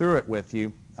walk through it with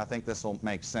you, I think this will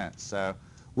make sense. So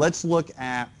let's look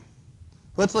at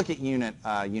unit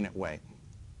weight.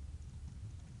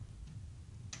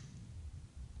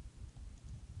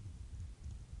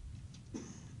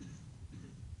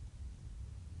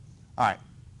 All right.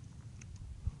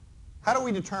 How do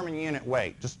we determine unit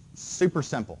weight? Just super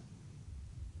simple.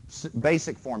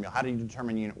 Basic formula. How do you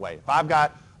determine unit weight? If I've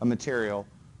got a material,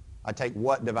 I take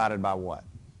what divided by what?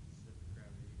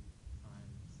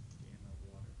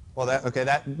 Well,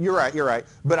 you're right.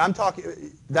 But I'm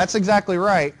talking. That's exactly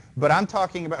right. But I'm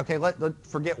talking about. Okay, let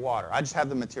forget water. I just have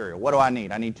the material. What do I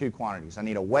need? I need two quantities. I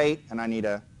need a weight and I need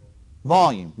a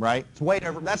volume. Right? It's weight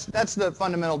over. That's the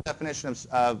fundamental definition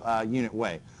of unit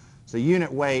weight. So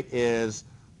unit weight is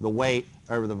the weight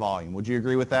over the volume. Would you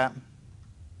agree with that?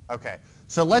 Okay.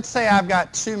 So let's say I've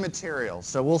got two materials.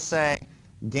 So we'll say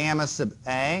gamma sub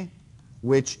A,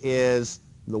 which is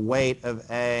the weight of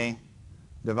A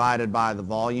divided by the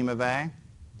volume of A,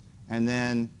 and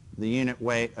then the unit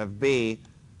weight of B,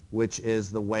 which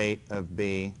is the weight of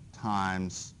B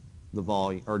times the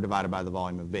volume, or divided by the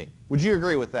volume of B. Would you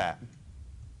agree with that?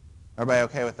 Everybody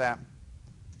okay with that?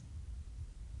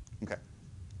 Okay.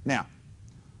 Now,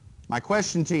 my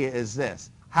question to you is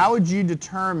this. How would you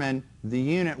determine the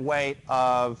unit weight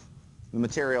of the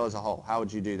material as a whole? How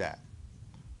would you do that?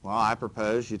 Well, I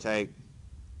propose you take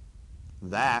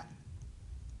that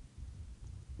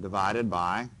divided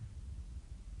by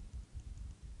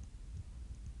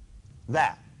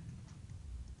that.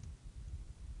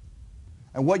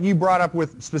 And what you brought up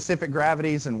with specific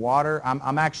gravities and water, I'm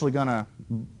going to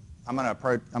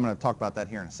talk about that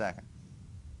here in a second.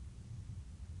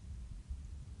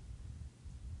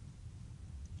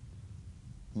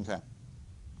 Okay.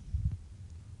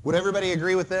 Would everybody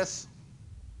agree with this?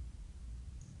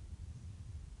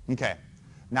 Okay.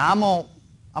 Now I'm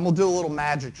gonna do a little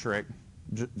magic trick.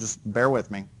 Just bear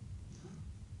with me.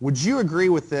 Would you agree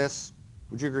with this?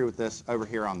 Would you agree with this over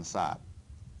here on the side?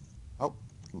 Oh,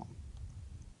 come on.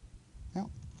 Yeah.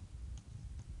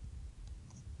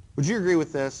 Would you agree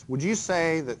with this? Would you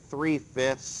say that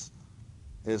 3/5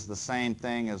 is the same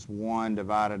thing as 1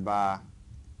 divided by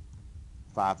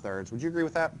 5/3? Would you agree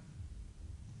with that?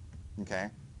 Okay.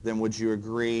 Then would you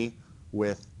agree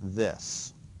with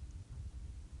this?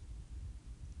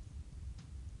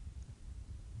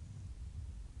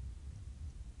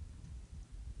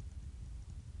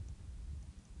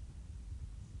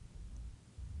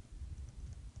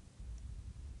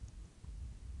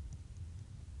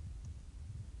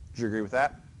 Would you agree with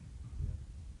that?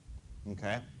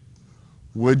 Okay.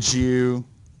 Would you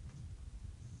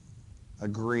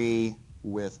agree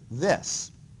with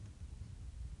this?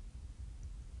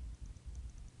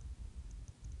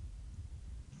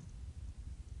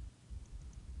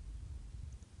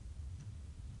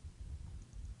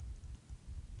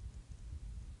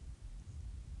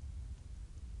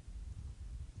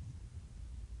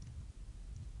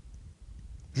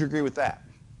 Would you agree with that?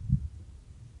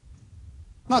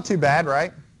 Not too bad,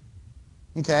 right?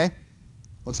 Okay,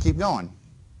 let's keep going.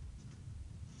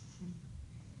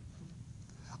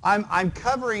 I'm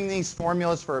covering these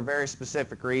formulas for a very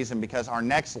specific reason because our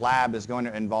next lab is going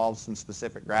to involve some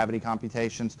specific gravity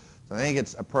computations. So I think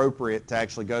it's appropriate to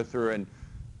actually go through and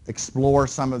explore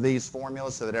some of these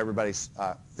formulas so that everybody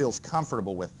feels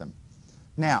comfortable with them.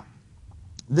 Now,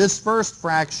 this first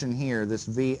fraction here, this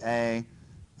VA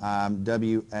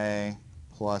WA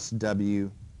plus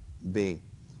WB.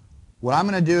 What I'm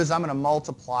going to do is I'm going to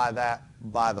multiply that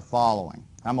by the following.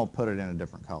 I'm going to put it in a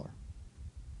different color.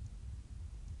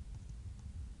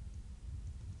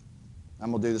 I'm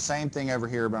going to do the same thing over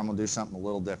here, but I'm going to do something a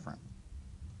little different.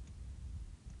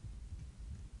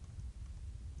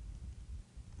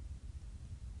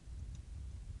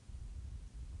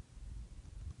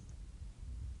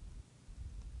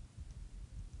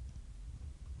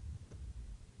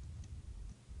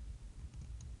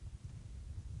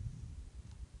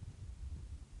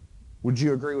 Would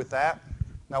you agree with that?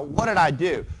 Now, what did I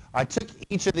do? I took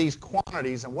each of these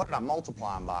quantities, and what did I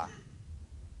multiply them by?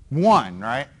 1,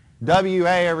 right?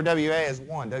 WA over WA is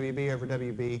 1. WB over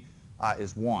WB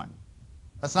is 1.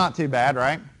 That's not too bad,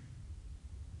 right?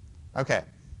 Okay.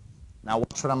 Now,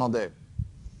 watch what I'm going to do.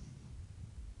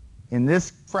 In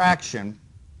this fraction,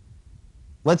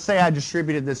 let's say I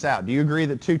distributed this out. Do you agree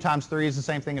that 2 times 3 is the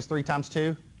same thing as 3 times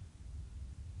 2?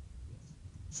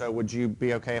 So would you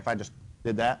be okay if I just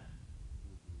did that?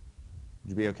 Would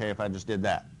you be okay if I just did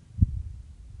that?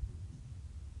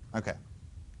 Okay.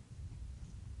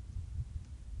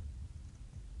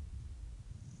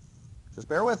 Just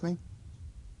bear with me.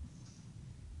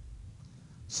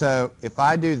 So if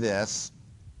I do this,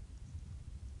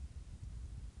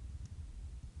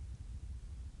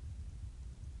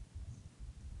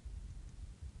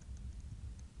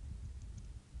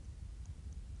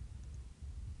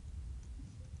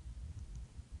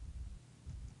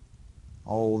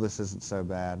 oh, this isn't so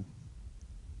bad.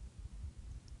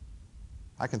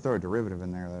 I can throw a derivative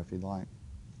in there, though, if you'd like.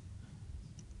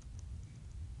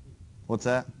 What's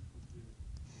that?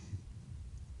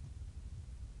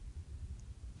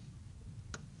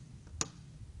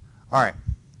 All right.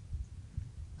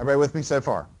 Everybody with me so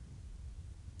far?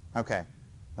 Okay.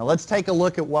 Now let's take a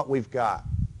look at what we've got.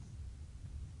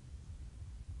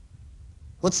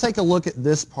 Let's take a look at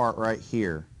this part right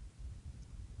here.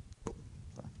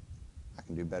 I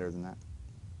can do better than that.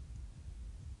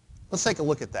 Let's take a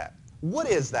look at that. What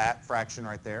is that fraction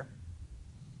right there?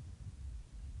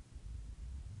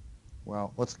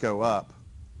 Well, let's go up.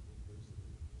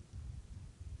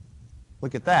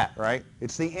 Look at that, right?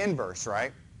 It's the inverse,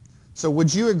 right? So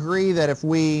would you agree that if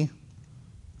we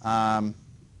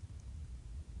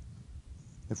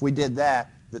did that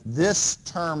this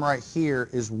term right here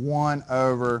is 1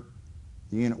 over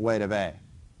the unit weight of A?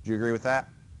 Do you agree with that?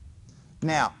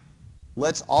 Now,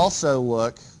 let's also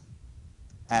look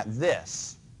at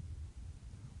this.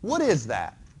 What is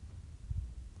that?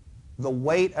 The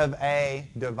weight of A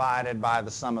divided by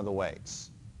the sum of the weights.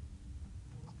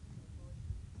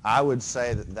 I would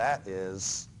say that that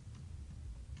is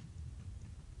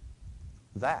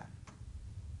that.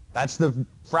 That's the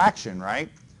fraction, right?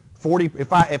 40.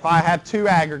 If I have 2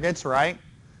 aggregates, right,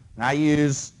 and I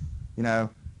use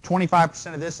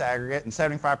 25% of this aggregate and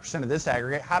 75% of this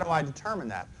aggregate, how do I determine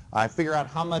that? I figure out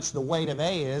how much the weight of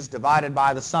A is divided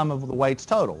by the sum of the weights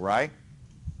total, right?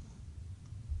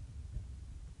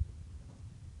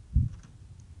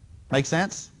 Make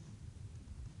sense?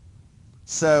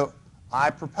 So I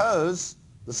propose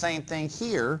the same thing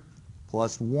here,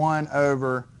 plus 1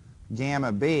 over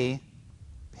gamma B,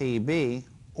 PB,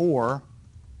 or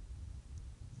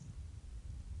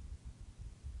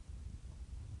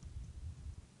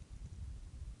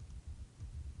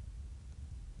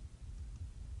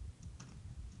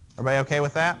everybody okay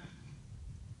with that?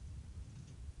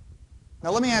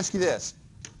 Now let me ask you this.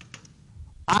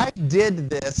 I did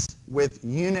this with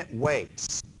unit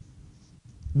weights.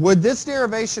 Would this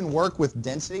derivation work with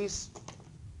densities?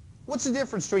 What's the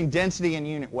difference between density and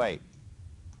unit weight?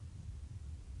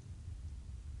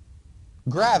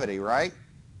 Gravity, right?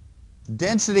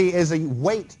 Density is a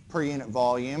weight per unit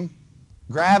volume.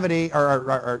 Gravity,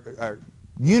 or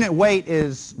unit weight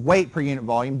is weight per unit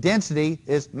volume. Density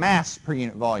is mass per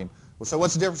unit volume. So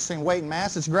what's the difference between weight and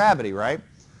mass? It's gravity, right?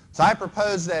 So I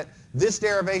propose that this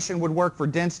derivation would work for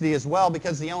density as well,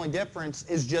 because the only difference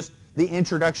is just the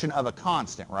introduction of a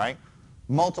constant, right?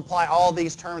 Multiply all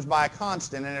these terms by a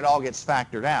constant and it all gets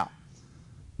factored out.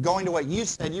 Going to what you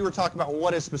said, you were talking about, well,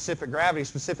 what is specific gravity?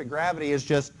 Specific gravity is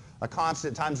just a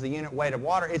constant times the unit weight of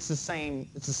water. It's the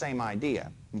same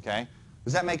idea, okay?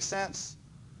 Does that make sense?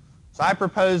 So I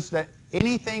propose that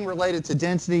anything related to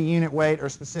density, unit weight, or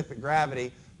specific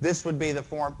gravity, this would be the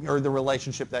form or the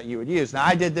relationship that you would use. Now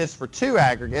I did this for 2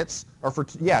 aggregates, or for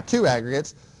 2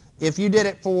 aggregates. If you did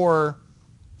it for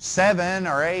 7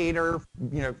 or 8 or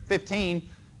 15,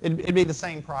 it'd be the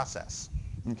same process.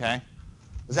 Okay?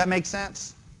 Does that make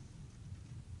sense?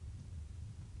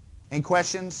 Any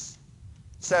questions?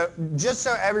 So just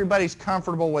so everybody's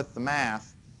comfortable with the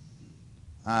math,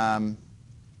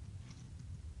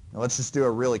 Now let's just do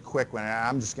a really quick one.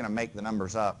 I'm just going to make the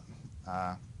numbers up.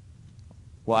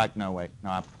 No, wait. No,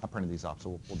 I printed these off,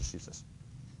 so we'll just use this.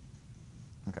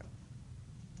 Okay.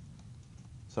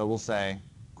 So we'll say,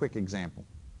 quick example.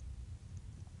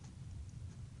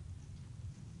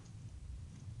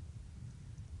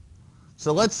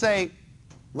 So let's say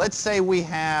we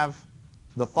have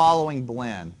the following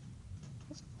blend.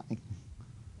 That's funny.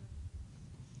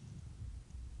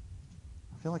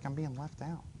 I feel like I'm being left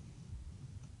out.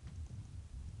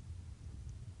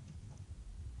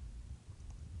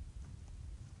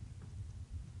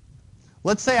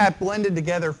 Let's say I blended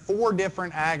together 4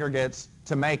 different aggregates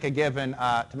to make a given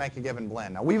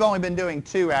blend. Now we've only been doing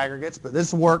 2 aggregates, but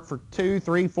this will work for 2,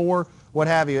 3, 4, what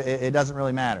have you. It doesn't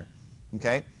really matter.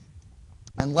 Okay.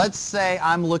 And let's say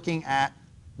I'm looking at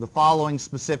the following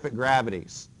specific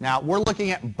gravities. Now, we're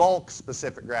looking at bulk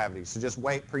specific gravities, so just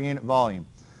weight per unit volume.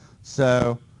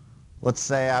 So let's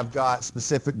say I've got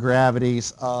specific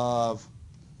gravities of,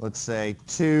 let's say,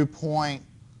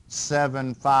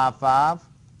 2.755,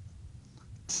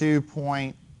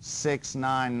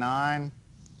 2.699,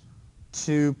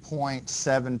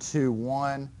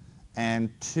 2.721,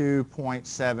 and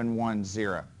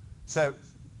 2.710.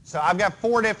 So I've got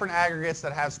 4 different aggregates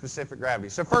that have specific gravity.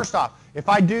 So first off, if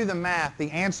I do the math, the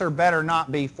answer better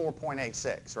not be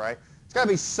 4.86, right? It's got to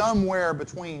be somewhere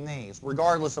between these,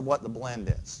 regardless of what the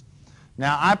blend is.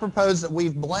 Now, I propose that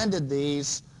we've blended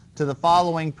these to the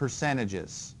following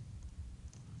percentages.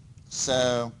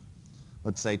 So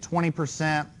let's say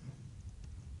 20%,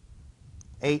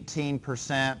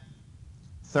 18%,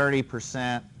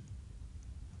 30%,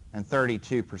 and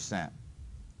 32%.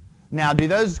 Now, do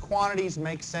those quantities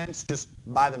make sense just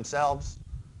by themselves?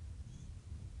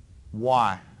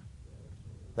 Why?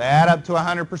 They add up to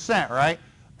 100%, right?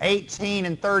 18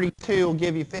 and 32 will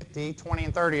give you 50, 20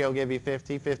 and 30 will give you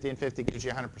 50, 50 and 50 gives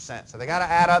you 100%. So they got to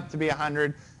add up to be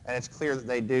 100, and it's clear that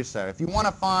they do so. If you want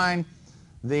to find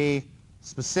the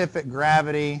specific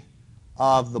gravity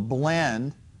of the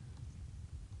blend,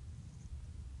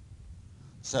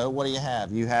 so what do you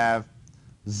have? You have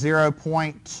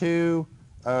 0.2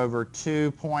 over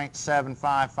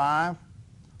 2.755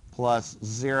 plus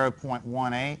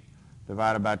 0.18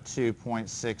 divided by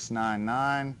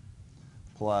 2.699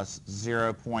 plus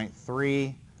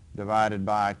 0.3 divided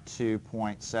by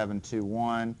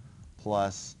 2.721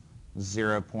 plus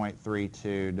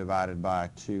 0.32 divided by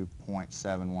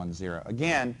 2.710.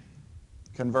 Again,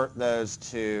 convert those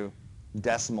to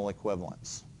decimal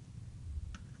equivalents.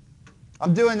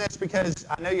 I'm doing this because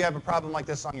I know you have a problem like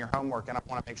this on your homework, and I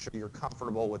want to make sure you're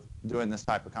comfortable with doing this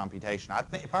type of computation. I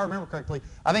think, if I remember correctly,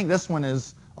 I think this one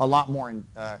is a lot more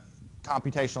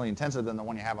computationally intensive than the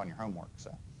one you have on your homework.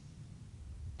 So,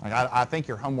 like, I think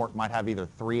your homework might have either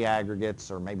 3 aggregates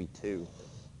or maybe 2.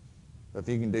 But if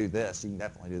you can do this, you can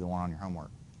definitely do the one on your homework.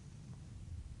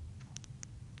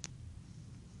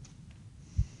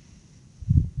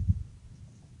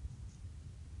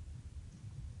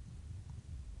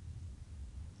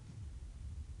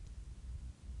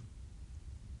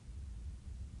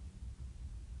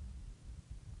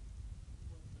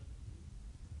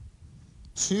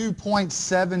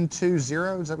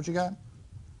 $2.720, is that what you got?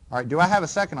 All right, do I have a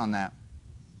second on that?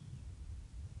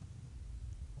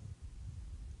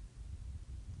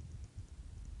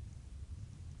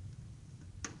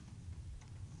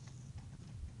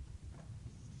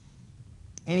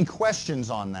 Any questions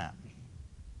on that?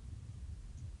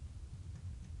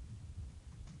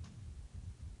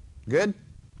 Good?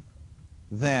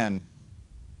 Then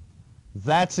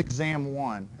that's exam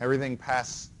 1. Everything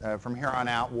past from here on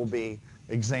out will be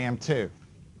exam 2.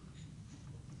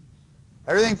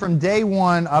 Everything from day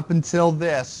 1 up until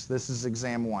this is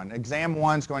exam 1. Exam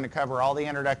 1 is going to cover all the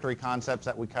introductory concepts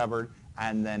that we covered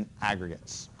and then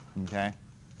aggregates. Okay?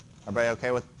 Everybody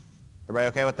okay with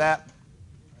that?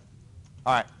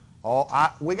 All right.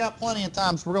 We got plenty of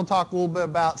time, so we're going to talk a little bit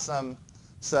about some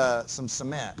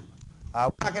cement.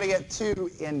 We're not going to get too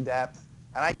in-depth,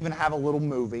 and I even have a little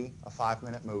movie, a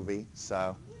 5-minute movie,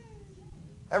 so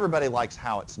everybody likes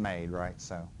how it's made, right?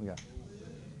 So we got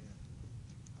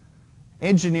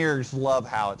engineers love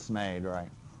how it's made, right?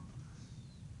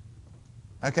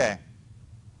 Okay.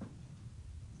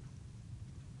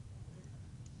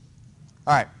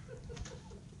 All right.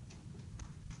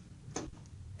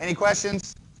 Any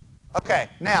questions? Okay,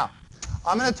 now,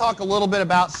 I'm going to talk a little bit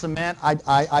about cement.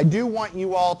 I do want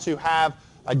you all to have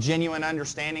a genuine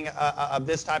understanding of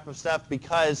this type of stuff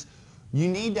because you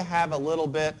need to have a little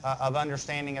bit of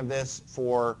understanding of this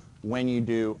for when you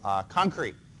do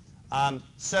concrete.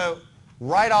 So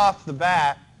right off the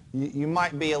bat, you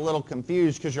might be a little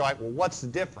confused because you're like, well, what's the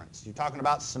difference? You're talking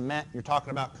about cement, you're talking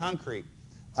about concrete.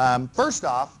 First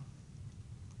off,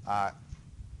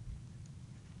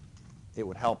 it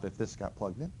would help if this got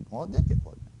plugged in. Well, it did get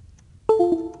plugged in.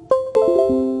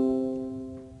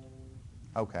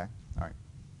 Okay, all right.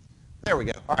 There we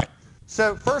go. All right.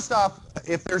 So first off,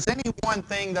 if there's any one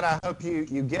thing that I hope you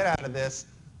get out of this,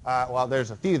 well,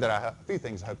 there's a few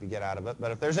things I hope you get out of it.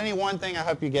 But if there's any one thing I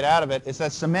hope you get out of it, it's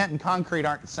that cement and concrete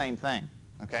aren't the same thing.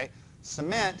 Okay.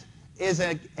 Cement is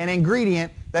an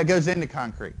ingredient that goes into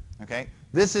concrete. Okay.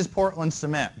 This is Portland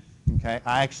cement. Okay.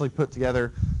 I actually put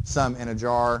together some in a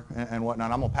jar and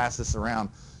whatnot. I'm gonna pass this around.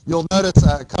 You'll notice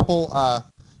a couple,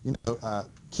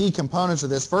 key components of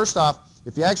this. First off,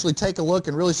 if you actually take a look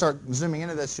and really start zooming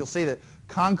into this, you'll see that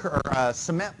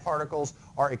cement particles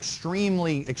are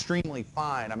extremely, extremely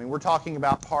fine. I mean, we're talking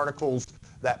about particles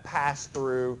that pass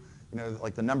through,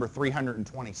 like the number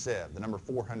 320 sieve, the number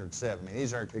 400 sieve. I mean,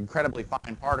 these are incredibly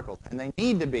fine particles, and they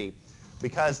need to be,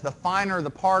 because the finer the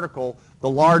particle, the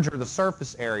larger the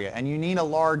surface area. And you need a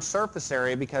large surface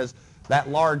area because that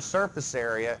large surface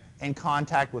area in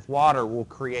contact with water will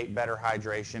create better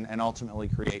hydration and ultimately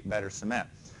create better cement.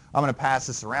 I'm going to pass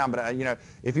this around, but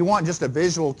if you want just a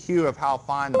visual cue of how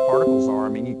fine the particles are, I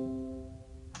mean,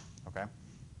 okay,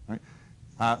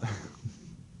 all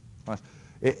right.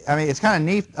 It's kind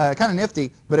of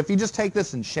nifty, but if you just take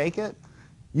this and shake it,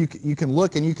 you can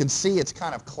look and you can see it's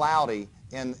kind of cloudy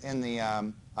in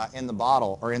the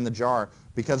bottle or in the jar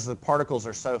because the particles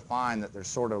are so fine that they're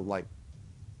sort of like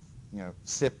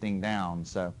sifting down.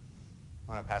 So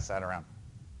I'm going to pass that around.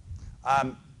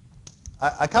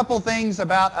 A couple things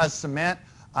about cement.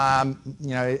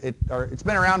 It's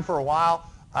been around for a while.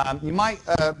 You might,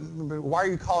 why are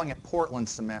you calling it Portland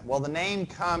cement? Well, the name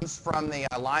comes from the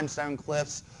limestone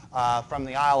cliffs from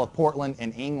the Isle of Portland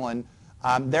in England.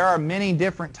 There are many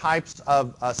different types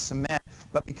of cement,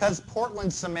 but because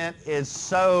Portland cement is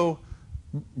so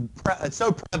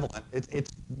prevalent,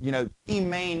 it's the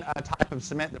main type of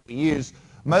cement that we use.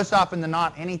 Most often than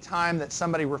not, any time that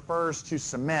somebody refers to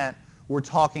cement, we're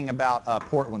talking about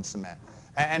Portland cement.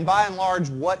 And by and large,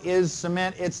 what is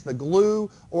cement? It's the glue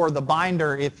or the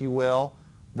binder, if you will,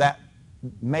 that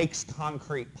makes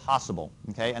concrete possible.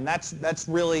 Okay, and that's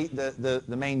really the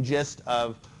main gist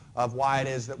of why it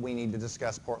is that we need to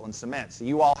discuss Portland cement. So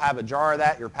you all have a jar of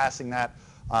that. You're passing that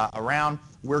around.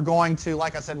 We're going to,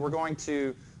 like I said, we're going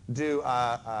to do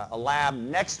a lab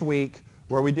next week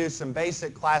where we do some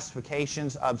basic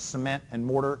classifications of cement and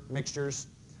mortar mixtures.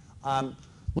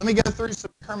 Let me go through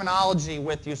some terminology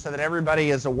with you so that everybody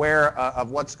is aware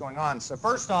of what's going on. So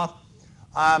first off,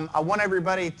 I want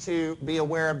everybody to be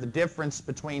aware of the difference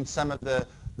between some of the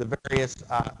various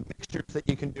mixtures that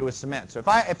you can do with cement. So if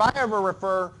I ever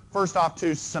refer, first off,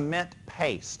 to cement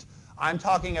paste, I'm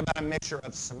talking about a mixture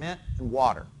of cement and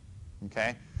water.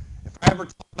 Okay? If I ever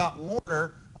talk about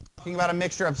mortar, I'm talking about a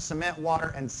mixture of cement,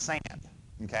 water, and sand.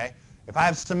 Okay? If I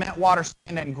have cement, water,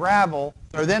 sand, and gravel,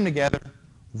 throw them together,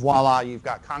 voila, you've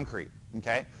got concrete.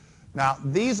 Okay? Now,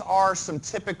 these are some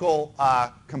typical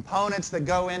components that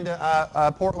go into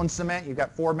Portland cement. You've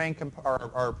got four main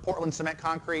or Portland cement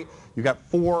concrete. You've got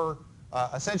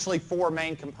essentially four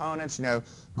main components.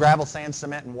 Gravel, sand,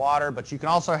 cement, and water. But you can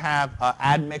also have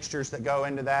admixtures that go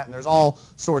into that, and there's all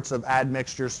sorts of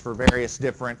admixtures for various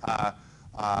different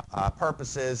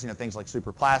purposes. Things like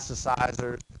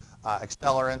superplasticizers,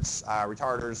 accelerants,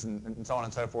 retarders, and so on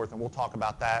and so forth. And we'll talk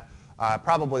about that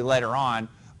probably later on.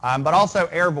 But also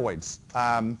air voids.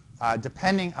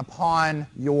 Depending upon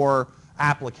your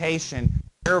application,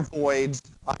 air voids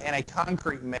in a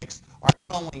concrete mix are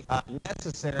not only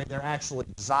necessary, they're actually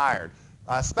desired.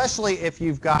 Especially if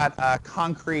you've got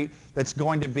concrete that's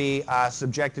going to be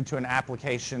subjected to an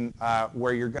application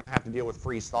where you're going to have to deal with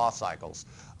freeze-thaw cycles.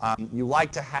 You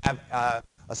like to have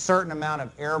a certain amount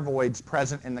of air voids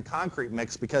present in the concrete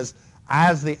mix because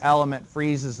as the element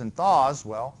freezes and thaws,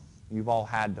 well, you've all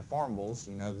had deformables,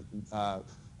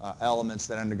 elements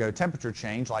that undergo temperature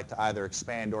change like to either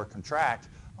expand or contract.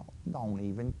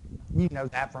 You know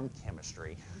that from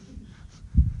chemistry.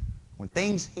 When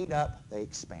things heat up, they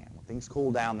expand. When things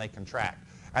cool down, they contract.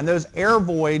 And those air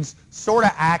voids sort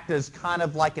of act as kind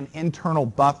of like an internal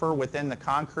buffer within the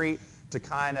concrete to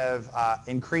kind of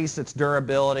increase its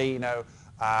durability, oh,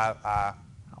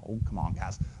 come on,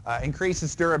 guys. Increase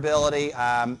its durability,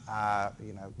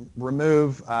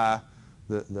 remove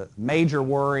the major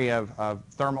worry of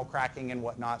thermal cracking and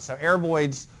whatnot. So air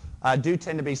voids do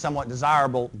tend to be somewhat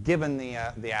desirable given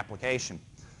the application.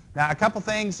 Now, a couple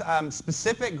things.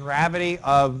 Specific gravity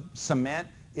of cement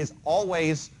is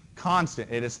always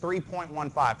constant. It is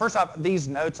 3.15. First off, these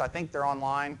notes, I think they're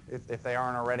online. If they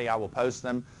aren't already, I will post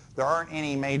them. There aren't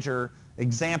any major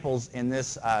examples in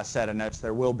this set of notes.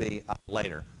 There will be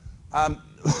later.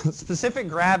 Specific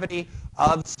gravity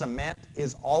of cement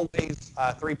is always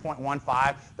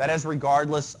 3.15. That is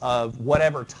regardless of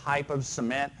whatever type of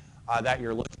cement that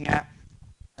you're looking at.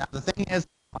 Now, the thing is,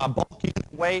 bulk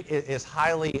unit weight is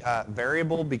highly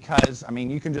variable because, I mean,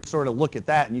 you can just sort of look at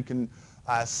that and you can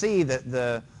see that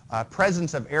the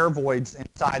presence of air voids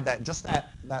inside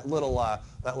that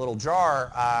little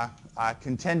jar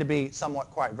can tend to be somewhat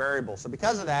quite variable. So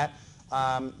because of that,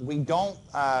 we don't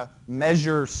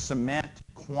measure cement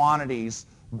quantities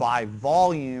by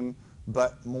volume,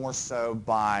 but more so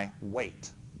by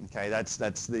weight. Okay, that's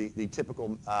the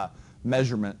typical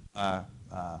measurement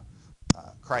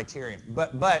criterion.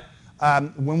 But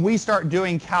when we start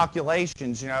doing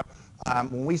calculations,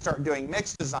 when we start doing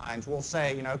mix designs, we'll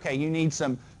say, okay, you need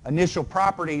some initial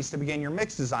properties to begin your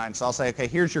mix design. So I'll say, okay,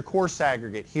 here's your coarse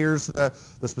aggregate, here's the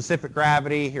specific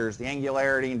gravity, here's the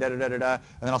angularity, and da-da-da-da-da. And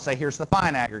then I'll say, here's the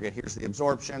fine aggregate, here's the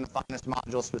absorption, the finest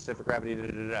module, specific gravity,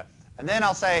 da-da-da-da. And then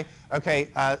I'll say, okay,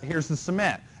 here's the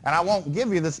cement. And I won't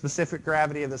give you the specific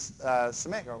gravity of this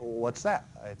cement. Well, what's that?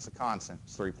 It's a constant.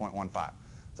 It's 3.15. So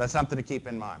that's something to keep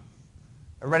in mind.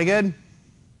 Everybody good?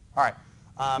 All right.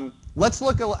 Let's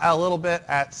look a little bit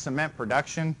at cement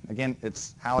production. Again,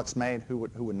 it's how it's made. Who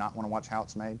would not want to watch how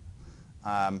it's made?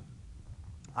 I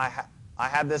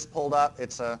have this pulled up.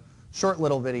 It's a short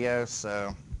little video,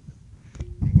 so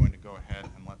I'm going to go ahead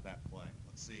and let that play.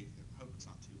 Let's see. I hope it's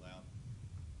not too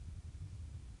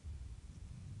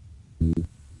loud.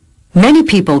 Many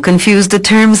people confuse the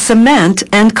terms cement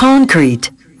and concrete.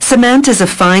 Cement is a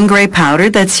fine gray powder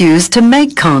that's used to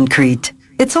make concrete.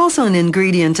 It's also an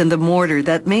ingredient in the mortar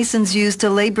that masons use to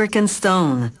lay brick and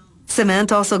stone.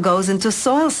 Cement also goes into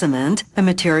soil cement, a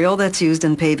material that's used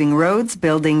in paving roads,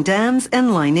 building dams,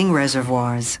 and lining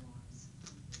reservoirs.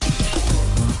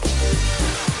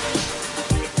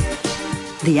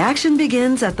 The action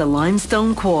begins at the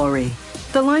limestone quarry.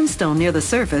 The limestone near the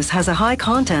surface has a high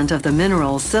content of the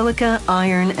minerals silica,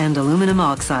 iron, and aluminum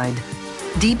oxide.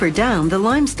 Deeper down, the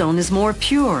limestone is more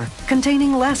pure,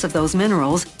 containing less of those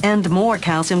minerals and more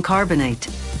calcium carbonate.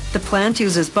 The plant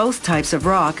uses both types of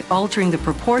rock, altering the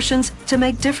proportions to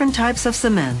make different types of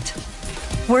cement.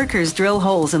 Workers drill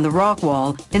holes in the rock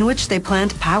wall in which they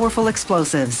plant powerful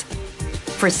explosives.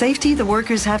 For safety, the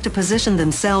workers have to position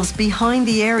themselves behind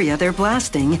the area they're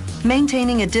blasting,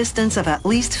 maintaining a distance of at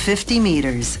least 50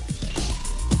 meters.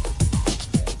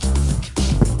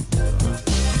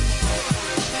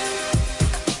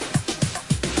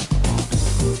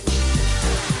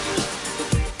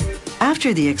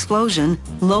 After the explosion,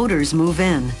 loaders move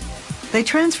in. They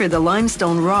transfer the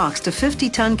limestone rocks to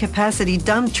 50-ton capacity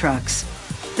dump trucks.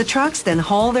 The trucks then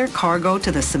haul their cargo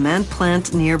to the cement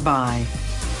plant nearby.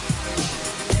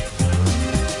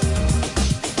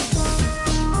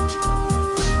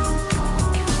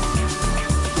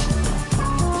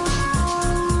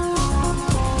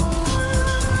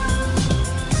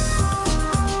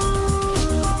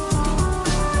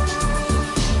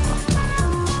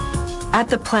 At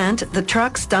the plant, the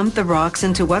trucks dump the rocks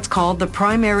into what's called the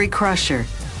primary crusher.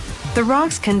 The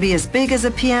rocks can be as big as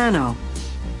a piano.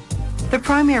 The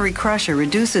primary crusher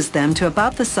reduces them to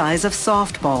about the size of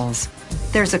softballs.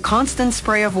 There's a constant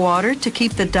spray of water to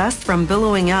keep the dust from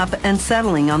billowing up and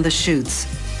settling on the chutes.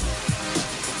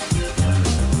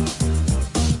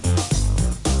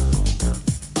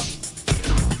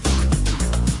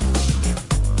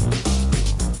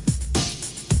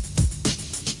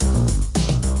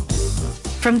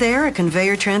 From there, a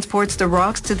conveyor transports the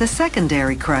rocks to the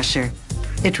secondary crusher.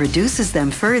 It reduces them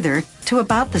further to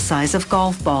about the size of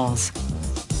golf balls.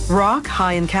 Rock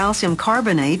high in calcium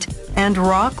carbonate and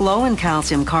rock low in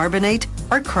calcium carbonate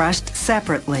are crushed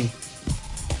separately.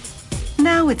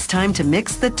 Now it's time to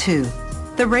mix the two.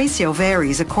 The ratio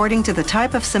varies according to the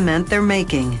type of cement they're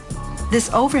making.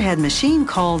 This overhead machine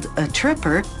called a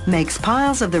tripper makes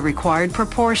piles of the required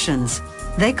proportions.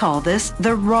 They call this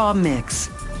the raw mix.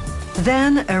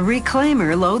 Then a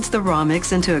reclaimer loads the raw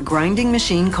mix into a grinding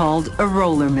machine called a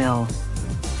roller mill.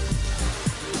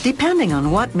 Depending on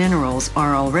what minerals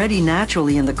are already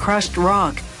naturally in the crushed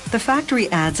rock, the factory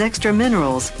adds extra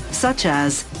minerals such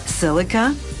as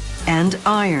silica and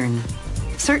iron.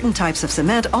 Certain types of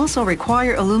cement also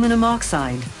require aluminum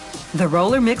oxide. The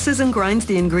roller mixes and grinds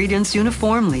the ingredients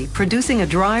uniformly, producing a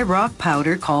dry rock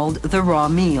powder called the raw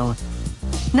meal.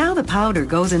 Now the powder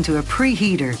goes into a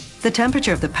preheater. The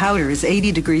temperature of the powder is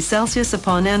 80 degrees Celsius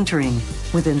upon entering.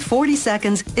 Within 40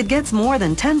 seconds, it gets more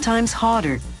than 10 times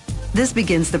hotter. This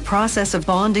begins the process of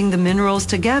bonding the minerals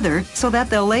together so that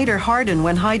they'll later harden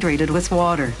when hydrated with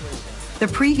water. The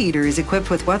preheater is equipped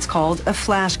with what's called a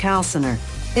flash calciner.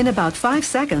 In about 5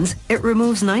 seconds, it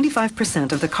removes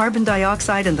 95% of the carbon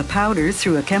dioxide in the powder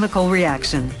through a chemical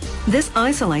reaction. This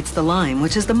isolates the lime,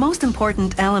 which is the most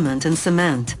important element in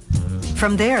cement.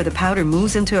 From there, the powder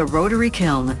moves into a rotary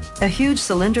kiln, a huge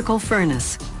cylindrical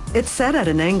furnace. It's set at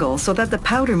an angle so that the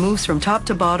powder moves from top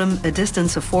to bottom a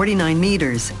distance of 49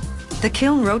 meters. The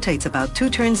kiln rotates about 2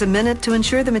 turns a minute to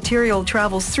ensure the material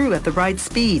travels through at the right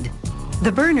speed.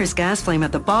 The burner's gas flame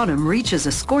at the bottom reaches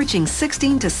a scorching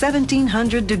 16 to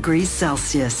 1700 degrees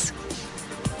Celsius.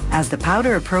 As the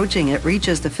powder approaching it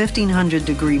reaches the 1500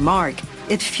 degree mark,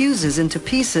 it fuses into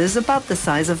pieces about the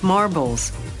size of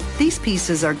marbles. These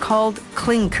pieces are called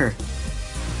clinker.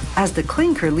 As the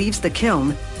clinker leaves the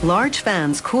kiln, large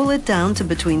fans cool it down to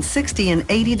between 60 and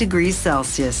 80 degrees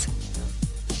Celsius.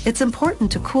 It's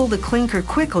important to cool the clinker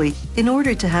quickly in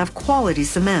order to have quality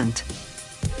cement.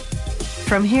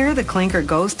 From here, the clinker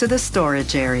goes to the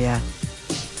storage area.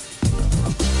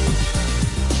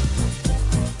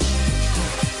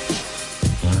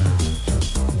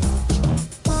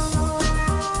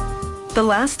 The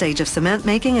last stage of cement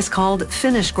making is called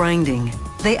finish grinding.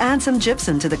 They add some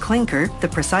gypsum to the clinker. The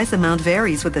precise amount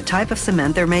varies with the type of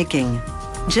cement they're making.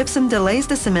 Gypsum delays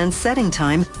the cement's setting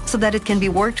time so that it can be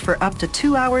worked for up to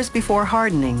 2 hours before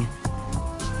hardening.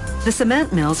 The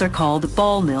cement mills are called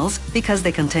ball mills because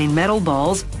they contain metal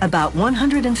balls, about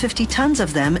 150 tons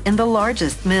of them in the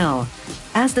largest mill.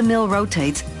 As the mill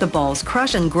rotates, the balls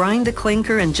crush and grind the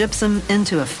clinker and gypsum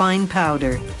into a fine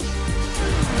powder.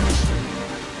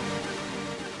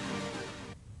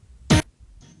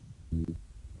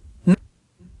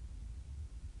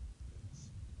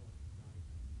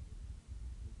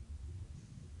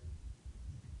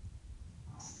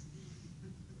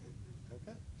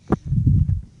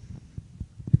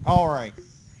 All right.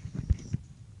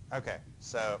 Okay.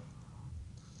 So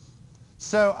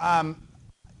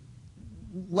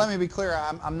let me be clear.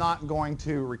 I'm not going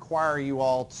to require you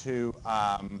all to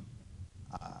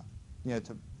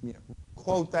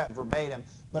quote that verbatim,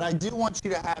 but I do want you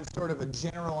to have sort of a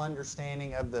general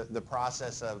understanding of the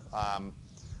process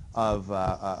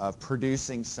of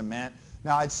producing cement.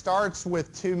 Now, it starts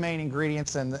with 2 main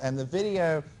ingredients, and the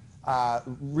video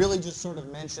really just sort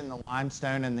of mentioned the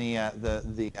limestone and the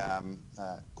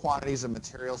quantities of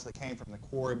materials that came from the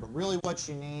quarry. But really what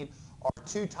you need are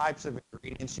 2 types of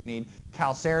ingredients. You need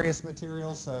calcareous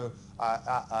materials, so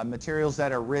materials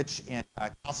that are rich in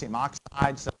calcium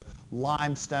oxide, so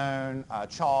limestone,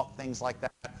 chalk, things like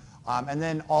that. And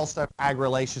then also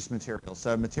argillaceous materials,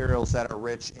 so materials that are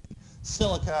rich in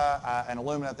silica and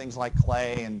alumina, things like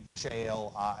clay and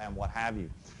shale and what have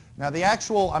you. Now the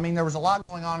actual, there was a lot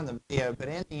going on in the video, but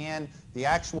in the end, the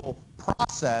actual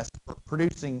process for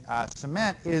producing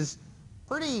cement is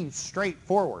pretty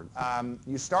straightforward.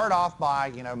 You start off by,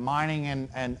 mining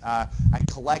and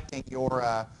collecting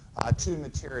your 2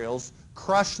 materials,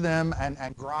 crush them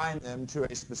and grind them to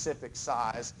a specific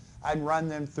size, and run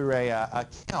them through a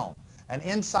kiln. And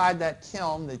inside that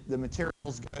kiln, the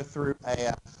materials go through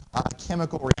a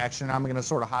chemical reaction. I'm going to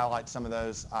sort of highlight some of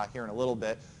those here in a little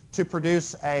bit, to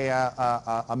produce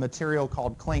a material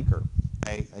called clinker.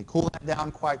 They cool that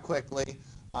down quite quickly,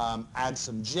 add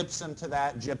some gypsum to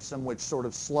that, gypsum which sort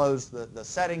of slows the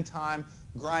setting time,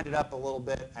 grind it up a little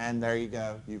bit, and there you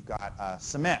go, you've got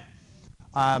cement.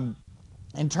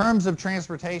 In terms of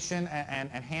transportation and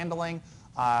handling,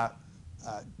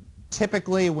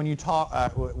 typically when you talk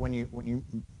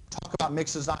about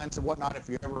mix designs and whatnot, if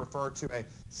you ever refer to a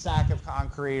sack of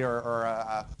concrete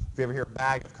or if you ever hear a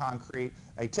bag of concrete,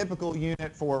 a typical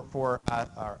unit for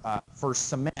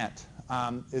cement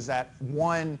is that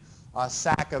 1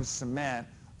 sack of cement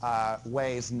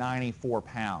weighs 94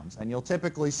 pounds. And you'll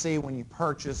typically see when you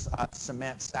purchase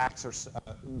cement sacks or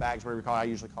bags, whatever you call it, I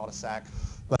usually call it a sack,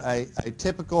 but a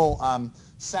typical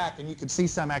sack, and you can see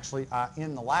some actually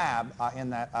in the lab, in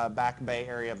that back bay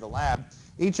area of the lab.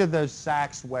 Each of those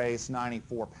sacks weighs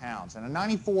 94 pounds. And a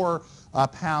 94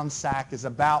 pound sack is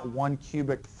about 1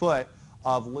 cubic foot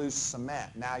of loose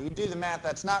cement. Now, you do the math,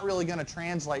 that's not really going to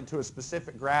translate to a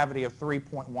specific gravity of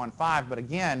 3.15, but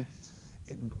again,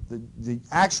 the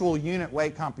actual unit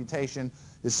weight computation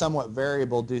is somewhat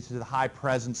variable due to the high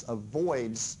presence of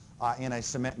voids in a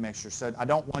cement mixture. So I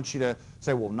don't want you to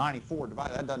say, well, 94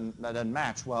 divided, that doesn't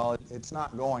match. Well, it's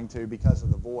not going to because of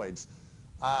the voids.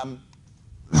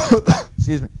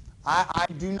 Excuse me. I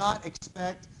do not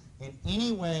expect in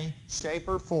any way, shape,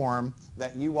 or form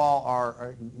that you all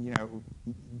are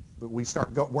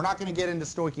we're not going to get into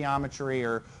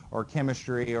stoichiometry or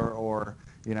chemistry or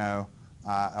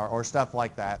or stuff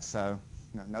like that. So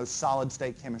no solid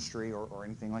state chemistry or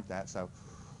anything like that. So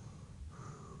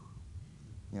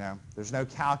there's no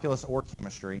calculus or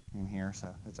chemistry in here,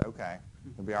 so it's okay.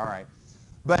 It'll be all right.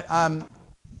 But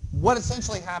what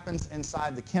essentially happens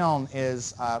inside the kiln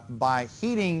is by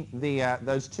heating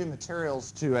those two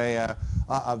materials to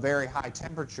a very high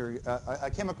temperature,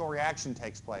 a chemical reaction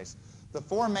takes place. The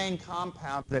four main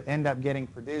compounds that end up getting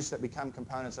produced that become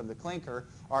components of the clinker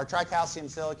are tricalcium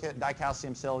silicate,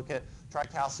 dicalcium silicate,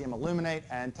 tricalcium aluminate,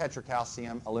 and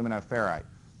tetracalcium aluminoferrite.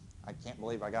 I can't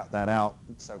believe I got that out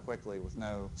so quickly with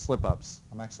no slip-ups.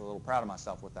 I'm actually a little proud of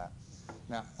myself with that.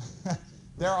 Now,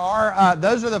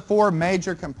 those are the four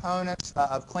major components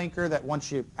of clinker that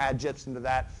once you add gypsum to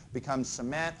that becomes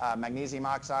cement, magnesium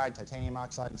oxide, titanium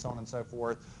oxide, and so on and so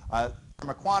forth. From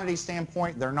a quantity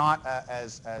standpoint, they're not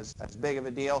as big of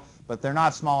a deal, but they're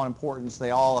not small in importance.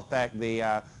 They all affect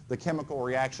the chemical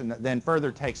reaction that then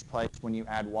further takes place when you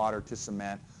add water to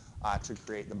cement to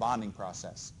create the bonding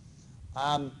process.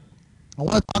 I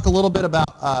want to talk a little bit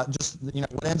about just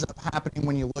what ends up happening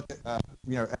when you look at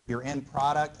at your end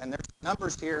product, and there's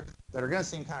numbers here that are going to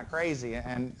seem kind of crazy,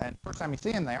 and first time you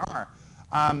see them, they are.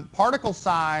 Particle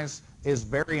size is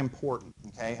very important,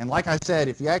 okay? And like I said,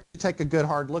 if you actually take a good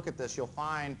hard look at this, you'll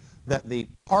find that the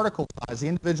particle size, the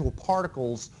individual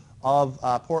particles of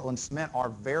Portland cement are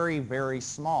very, very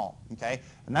small, okay?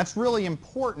 And that's really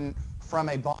important from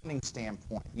a bonding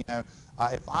standpoint.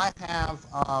 If I have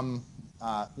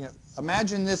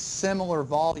imagine this similar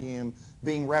volume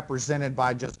being represented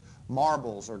by just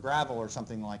marbles or gravel or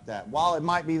something like that. While it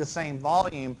might be the same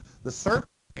volume, the surface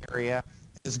area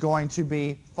is going to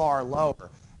be far lower.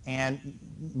 And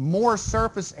more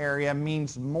surface area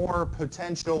means more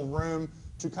potential room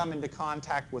to come into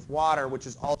contact with water, which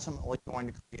is ultimately going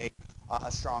to create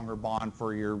a stronger bond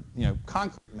for your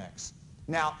concrete mix.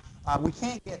 Now, we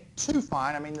can't get too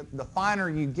fine. I mean, the finer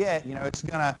you get, it's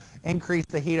going to increase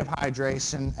the heat of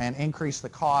hydration and increase the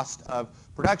cost of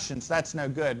production, so that's no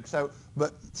good. So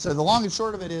the long and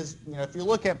short of it is, if you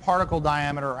look at particle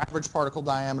diameter, or average particle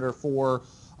diameter for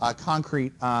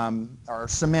concrete or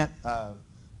cement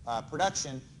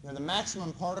production, the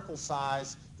maximum particle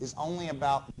size is only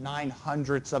about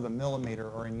 9/100ths of a millimeter,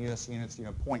 or in U.S. units,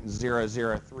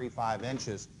 0.0035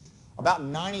 inches. About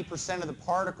 90% of the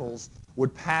particles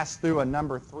would pass through a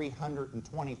number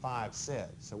 325 SID.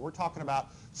 So we're talking about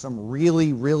some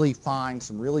really, really fine,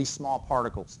 some really small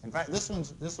particles. In fact, this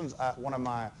one's one of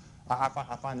my,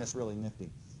 I find this really nifty.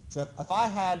 So if I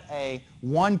had a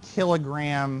 1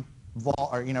 kilogram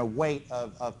weight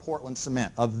of Portland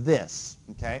cement, of this,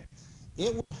 okay,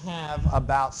 it would have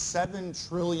about 7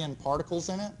 trillion particles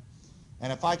in it.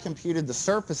 And if I computed the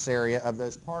surface area of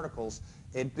those particles,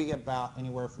 it'd be about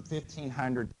anywhere from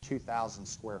 1,500 to 2,000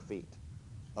 square feet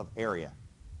of area,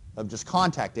 of just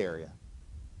contact area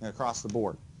across the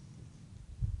board.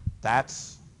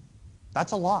 That's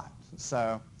a lot.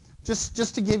 So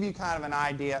just to give you kind of an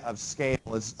idea of scale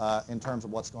is, in terms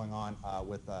of what's going on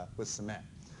with cement.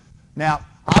 Now,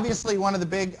 obviously, one of the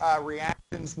big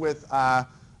reactions with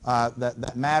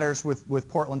that matters with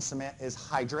Portland cement is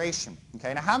hydration.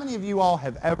 Okay. Now, how many of you all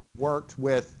have ever worked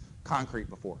with concrete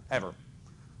before? Ever?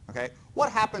 Okay.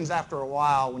 What happens after a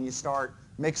while when you start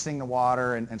mixing the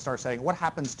water and start setting? What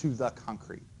happens to the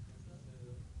concrete?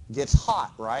 It gets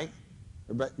hot, right?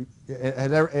 But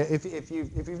if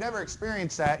you've never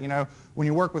experienced that, when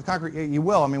you work with concrete, you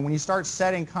will. I mean, when you start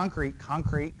setting concrete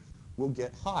will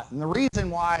get hot. And the reason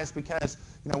why is because,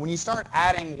 when you start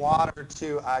adding water to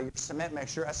your cement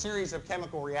mixture, a series of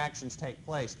chemical reactions take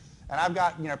place. And I've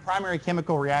got, primary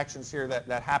chemical reactions here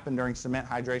that happen during cement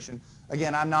hydration.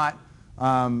 Again, I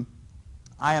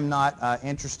am not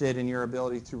interested in your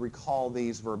ability to recall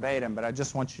these verbatim, but I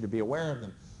just want you to be aware of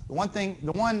them.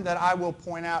 The one that I will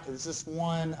point out is this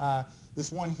one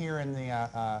here in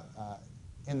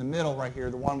the middle right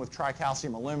here, the one with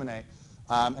tricalcium aluminate.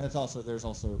 And there's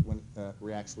also when it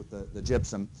reacts with the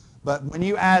gypsum. But when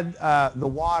you add the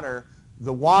water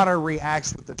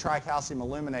reacts with the tricalcium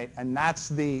aluminate, and that's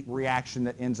the reaction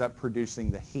that ends up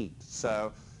producing the heat.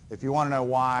 So if you want to know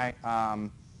why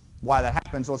that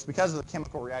happens, well, it's because of the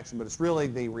chemical reaction, but it's really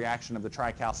the reaction of the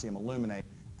tricalcium aluminate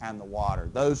and the water.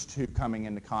 Those two coming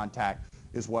into contact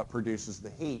is what produces the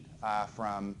heat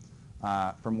from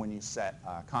when you set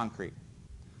concrete.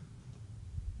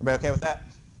 Everybody okay with that?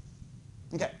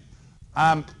 Okay.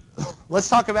 Let's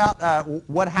talk about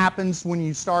what happens when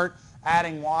you start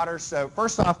adding water. So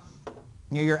first off,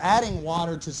 you're adding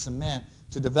water to cement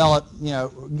to develop,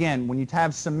 again, when you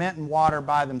have cement and water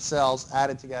by themselves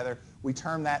added together, we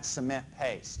term that cement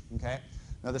paste, okay?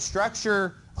 Now the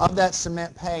structure of that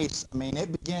cement paste, I mean,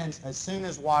 it begins as soon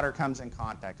as water comes in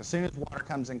contact. As soon as water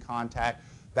comes in contact,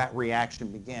 that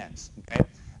reaction begins, okay?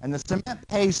 And the cement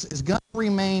paste is going to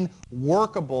remain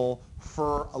workable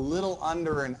for a little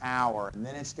under an hour, and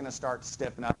then it's going to start to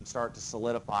stiffen up and start to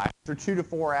solidify. After 2 to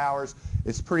 4 hours,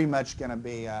 it's pretty much going to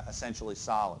be essentially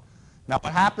solid. Now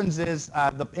what happens is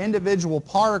the individual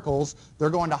particles, they're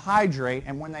going to hydrate,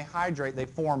 and when they hydrate, they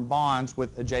form bonds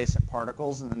with adjacent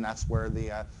particles, and then that's where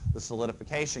the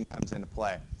solidification comes into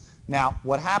play. Now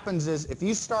what happens is if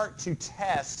you start to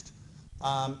test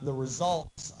the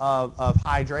results of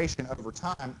hydration over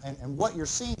time, and what you're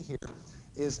seeing here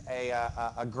is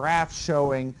a graph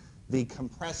showing the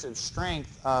compressive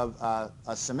strength of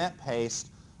a cement paste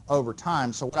over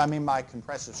time. So what I mean by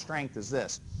compressive strength is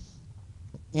this.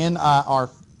 In our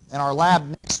lab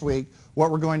next week,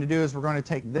 what we're going to do is we're going to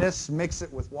take this, mix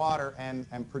it with water,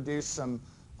 and produce some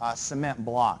cement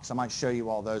blocks. I might show you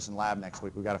all those in lab next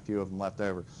week. We've got a few of them left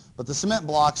over. But the cement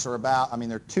blocks are about, I mean,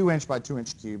 they're 2-inch by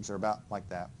 2-inch cubes. They're about like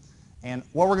that. And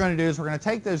what we're going to do is we're going to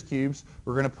take those cubes,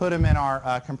 we're going to put them in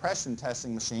our compression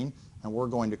testing machine, and we're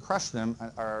going to crush them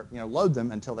or load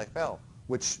them until they fail,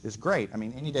 which is great. I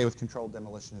mean, any day with controlled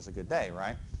demolition is a good day,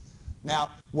 right?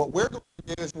 Now, what we're going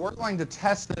to do is we're going to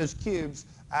test those cubes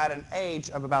at an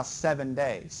age of about 7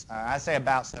 days. I say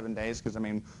about 7 days because, I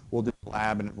mean, we'll do the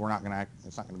lab and we're not going to,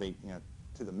 it's not going to be,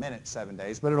 to the minute 7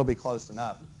 days, but it'll be close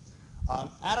enough.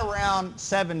 At around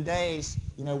 7 days,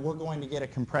 we're going to get a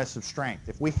compressive strength.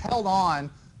 If we held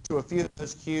on to a few of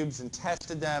those cubes and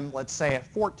tested them, let's say at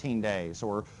 14 days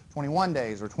or 21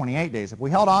 days or 28 days, if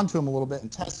we held on to them a little bit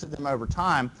and tested them over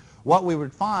time, what we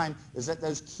would find is that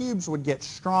those cubes would get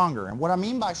stronger. And what I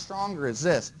mean by stronger is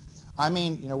this. I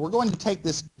mean, we're going to take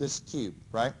this cube,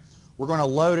 right? We're going to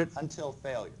load it until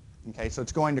failure. Okay, so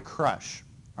it's going to crush.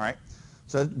 All right?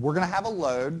 So we're going to have a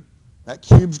load. That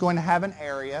cube's going to have an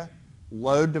area.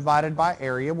 Load divided by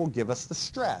area will give us the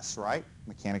stress, right?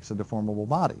 Mechanics of deformable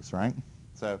bodies, right?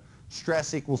 So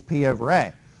stress equals P over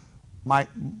A. My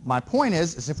point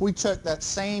is if we took that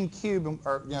same cube,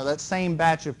 or that same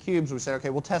batch of cubes, we said, okay,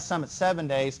 we'll test some at 7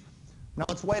 days. No,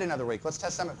 let's wait another week. Let's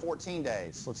test some at 14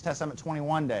 days. Let's test some at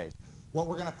 21 days. What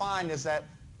we're going to find is that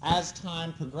as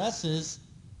time progresses,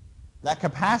 that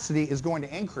capacity is going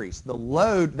to increase. The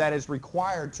load that is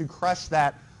required to crush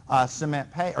that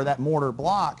cement paste or that mortar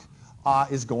block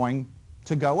is going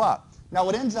to go up. Now,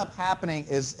 what ends up happening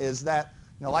is that,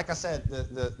 like I said,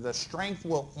 the strength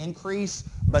will increase,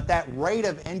 but that rate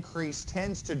of increase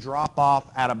tends to drop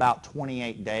off at about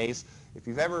 28 days. If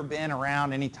you've ever been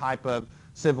around any type of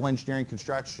civil engineering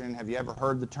construction, have you ever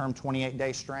heard the term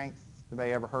 28-day strength?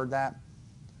 Anybody ever heard that?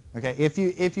 Okay, if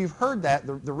you've heard that,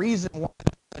 the reason why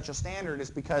it's such a standard is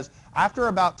because after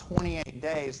about 28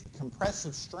 days, the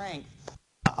compressive strength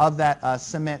of that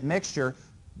cement mixture,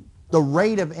 the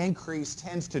rate of increase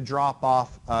tends to drop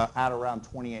off at around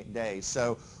 28 days.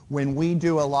 So when we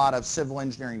do a lot of civil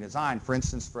engineering design, for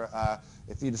instance,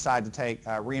 if you decide to take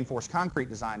reinforced concrete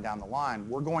design down the line,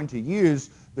 we're going to use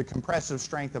the compressive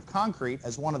strength of concrete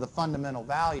as one of the fundamental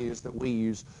values that we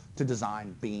use to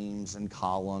design beams and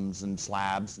columns and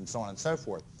slabs and so on and so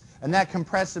forth. And that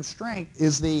compressive strength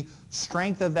is the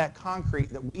strength of that concrete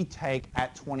that we take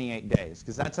at 28 days,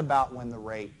 because that's about when the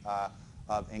rate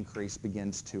of increase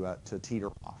begins to teeter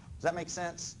off. Does that make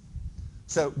sense?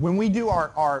 So when we do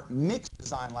our mixed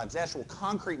design labs, the actual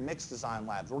concrete mixed design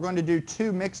labs, we're going to do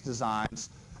 2 mixed designs,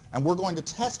 and we're going to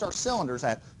test our cylinders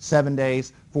at 7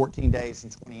 days, 14 days,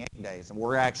 and 28 days. And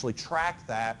we're actually track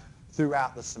that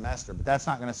throughout the semester, but that's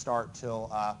not going to start till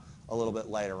a little bit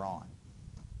later on.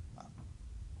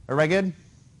 Everybody good?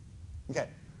 Okay.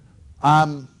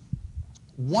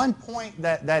 One point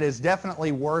that is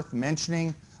definitely worth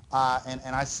mentioning, and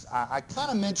I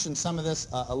kind of mentioned some of this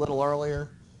a little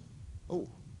earlier. Oh,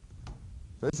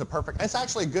 so this is it's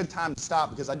actually a good time to stop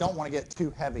because I don't want to get too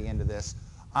heavy into this.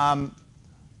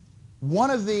 One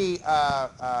of the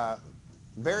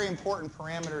very important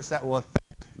parameters that will affect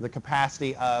the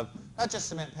capacity of not just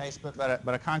cement paste but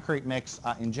a concrete mix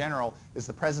in general is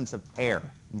the presence of air,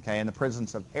 okay, and the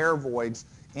presence of air voids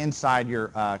inside your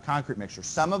concrete mixture.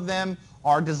 Some of them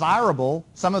are desirable.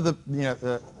 Some of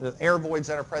the air voids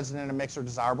that are present in a mix are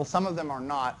desirable. Some of them are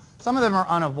not. Some of them are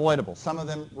unavoidable. Some of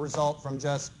them result from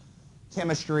just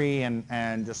chemistry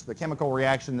and just the chemical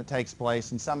reaction that takes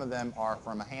place, and some of them are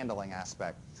from a handling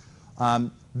aspect.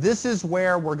 This is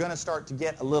where we're going to start to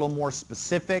get a little more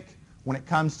specific when it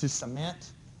comes to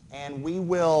cement, and we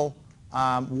will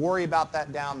worry about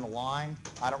that down the line.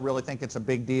 I don't really think it's a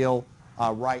big deal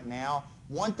right now.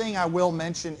 One thing I will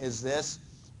mention is this.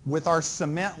 with our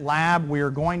cement lab, we are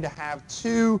going to have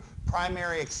two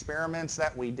primary experiments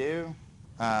that we do.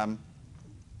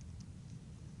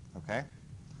 Okay.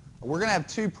 We're going to have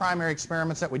two primary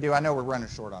experiments that we do. I know we're running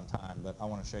short on time, but I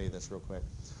want to show you this real quick.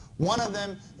 One of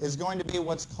them is going to be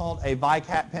what's called a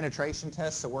VICAP penetration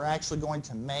test. So we're actually going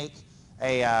to make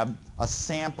a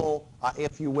sample,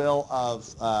 if you will,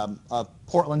 of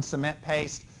Portland cement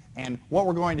paste. And what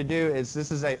we're going to do is,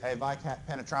 this is a VICAP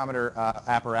penetrometer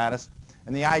apparatus.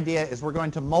 And the idea is we're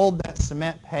going to mold that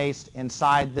cement paste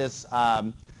inside this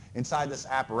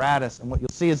apparatus. And what you'll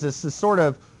see is this is sort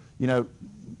of, you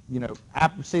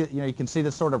can see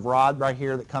this sort of rod right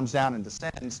here that comes down and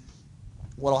descends.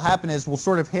 What will happen is we'll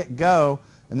sort of hit go,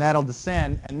 and that'll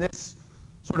descend, and this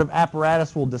sort of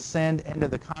apparatus will descend into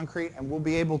the concrete, and we'll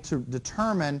be able to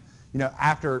determine,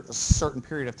 after a certain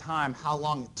period of time, how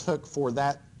long it took for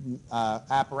that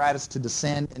apparatus to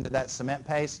descend into that cement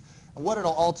paste. And what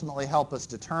it'll ultimately help us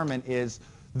determine is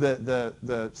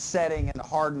the setting and the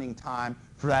hardening time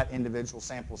for that individual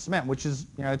sample of cement, which is,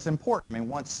 it's important. I mean,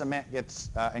 once cement gets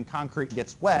and concrete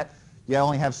gets wet, you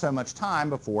only have so much time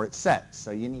before it sets.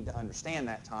 So you need to understand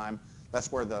that time.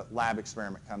 That's where the lab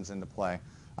experiment comes into play.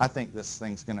 I think this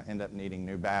thing's going to end up needing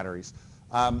new batteries.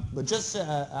 But just,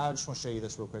 I just want to show you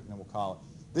this real quick, and then we'll call it.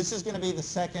 This is going to be the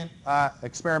second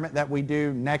experiment that we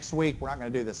do next week. We're not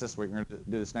going to do this week. We're going to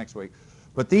do this next week.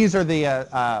 But these are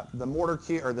the mortar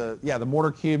the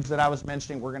mortar cubes that I was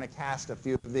mentioning. We're going to cast a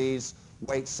few of these,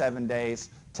 wait 7 days,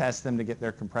 test them to get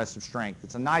their compressive strength.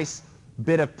 It's a nice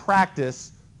bit of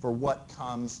practice for what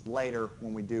comes later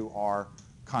when we do our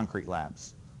concrete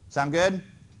labs. Sound good?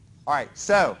 All right,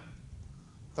 so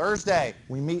Thursday,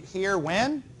 we meet here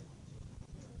when?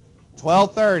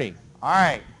 12:30. All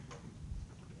right.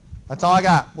 That's all I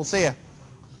got. We'll see you.